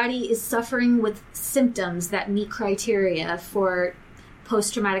everybody is suffering with symptoms that meet criteria for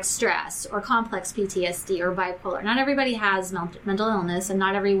post-traumatic stress or complex PTSD or bipolar. Not everybody has mental illness, and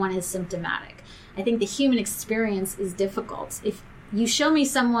not everyone is symptomatic. I think the human experience is difficult. If you show me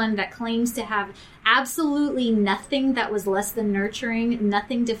someone that claims to have absolutely nothing that was less than nurturing,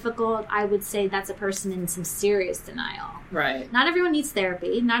 nothing difficult, I would say that's a person in some serious denial. Right. Not everyone needs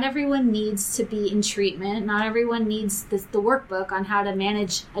therapy. Not everyone needs to be in treatment. Not everyone needs the workbook on how to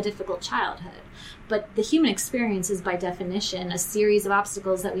manage a difficult childhood. But the human experience is, by definition, a series of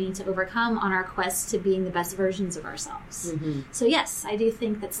obstacles that we need to overcome on our quest to being the best versions of ourselves. Mm-hmm. So yes, I do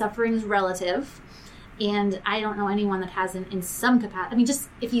think that suffering is relative. And I don't know anyone that hasn't in some capacity. I mean, just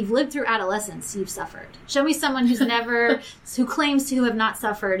if you've lived through adolescence, you've suffered. Show me someone who's who claims to have not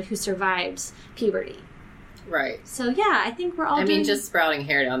suffered, who survived puberty. Right. So yeah, I think we're all just sprouting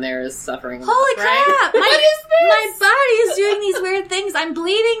hair down there is suffering. Holy crap! Right? What is this? My body is doing these weird things. I'm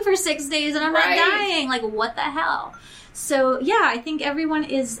bleeding for 6 days and I'm not dying. Like, what the hell? So yeah, I think everyone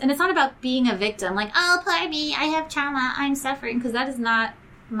is, and it's not about being a victim. Like, oh, poor me, I have trauma, I'm suffering, because that is not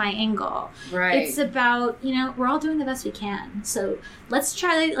my angle. Right. It's about, we're all doing the best we can. So let's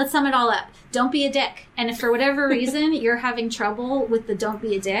sum it all up. Don't be a dick. And if for whatever reason you're having trouble with the don't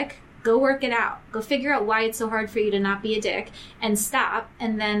be a dick, go work it out. Go figure out why it's so hard for you to not be a dick and stop.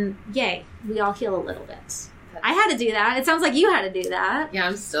 And then, yay, we all heal a little bit. I had to do that. It sounds like you had to do that. Yeah,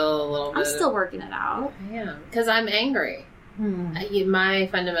 I'm still a little bit. I'm still working it out. I am. Because I'm angry. My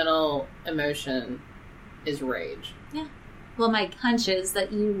fundamental emotion is rage. Yeah. Well, my hunch is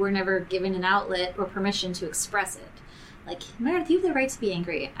that you were never given an outlet or permission to express it. Like, Meredith, you have the right to be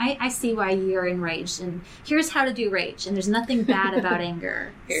angry. I see why you're enraged, and here's how to do rage. And there's nothing bad about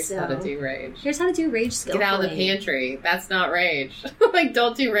anger. Here's how to do rage. Here's how to do rage skillfully. Get out of the pantry. That's not rage. Like,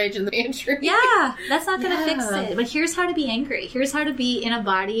 don't do rage in the pantry. Yeah, that's not going to fix it. But here's how to be angry. Here's how to be in a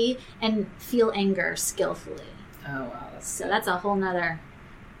body and feel anger skillfully. Oh, wow. That's a whole nother...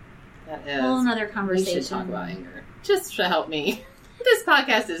 That is. Whole nother conversation. We should talk about anger. Just to help me. This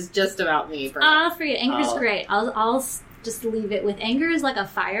podcast is just about me. I'll forget. Anger's great. I'll just leave it with anger is like a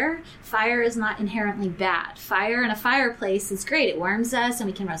fire. Fire is not inherently bad. Fire in a fireplace is great. It warms us and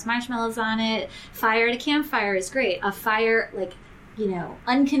we can roast marshmallows on it. Fire at a campfire is great. A fire,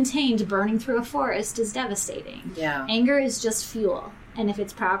 uncontained burning through a forest is devastating. Yeah. Anger is just fuel. And if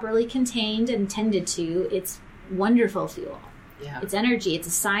it's properly contained and tended to, it's wonderful fuel. Yeah. It's energy. It's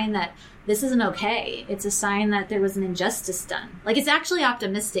a sign that this isn't okay. It's a sign that there was an injustice done. Like, it's actually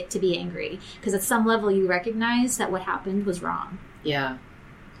optimistic to be angry because at some level you recognize that what happened was wrong. Yeah.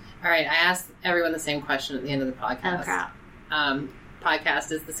 All right. I asked everyone the same question at the end of the podcast. Oh, crap.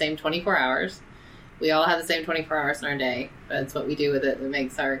 Podcast is the same 24 hours. We all have the same 24 hours in our day, but it's what we do with it that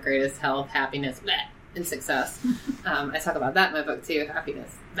makes our greatest health, happiness, and success. I talk about that in my book, too.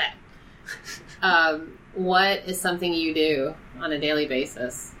 Happiness. What is something you do on a daily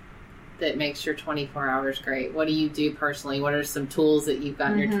basis that makes your 24 hours great? What do you do personally? What are some tools that you've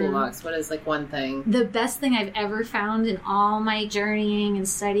got in your toolbox? What is one thing? The best thing I've ever found in all my journeying and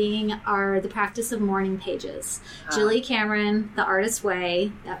studying are the practice of morning pages. Julie Cameron, The Artist's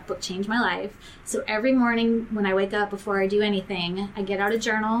Way, that book changed my life. So every morning when I wake up, before I do anything, I get out a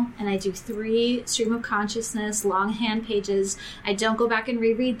journal and I do 3 stream of consciousness, longhand pages. I don't go back and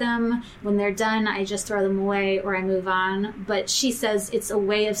reread them. When they're done, I just throw them away or I move on. But she says it's a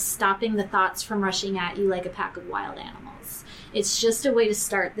way of stopping the thoughts from rushing at you like a pack of wild animals. It's just a way to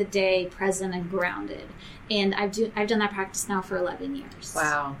start the day present and grounded. And I've done that practice now for 11 years.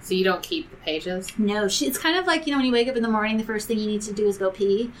 Wow. So you don't keep the pages? No. It's kind of like, when you wake up in the morning, the first thing you need to do is go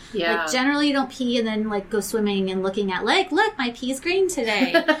pee. Yeah. Like, generally you don't pee and then, go swimming and looking at, look, my pee is green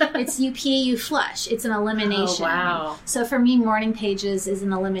today. It's you pee, you flush. It's an elimination. Oh, wow. So for me, morning pages is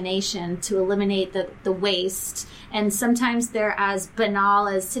an elimination to eliminate the waste. And sometimes they're as banal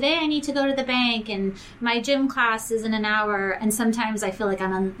as, today I need to go to the bank and my gym class is in an hour. And sometimes I feel like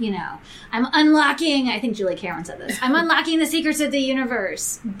I'm unlocking, I think Julie Cameron said this, I'm unlocking the secrets of the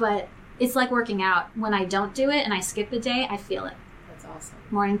universe. But it's like working out. When I don't do it and I skip a day, I feel it. That's awesome.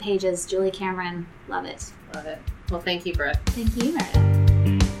 Morning pages, Julie Cameron, love it. Love it. Well, thank you, Britt. Thank you, Meredith.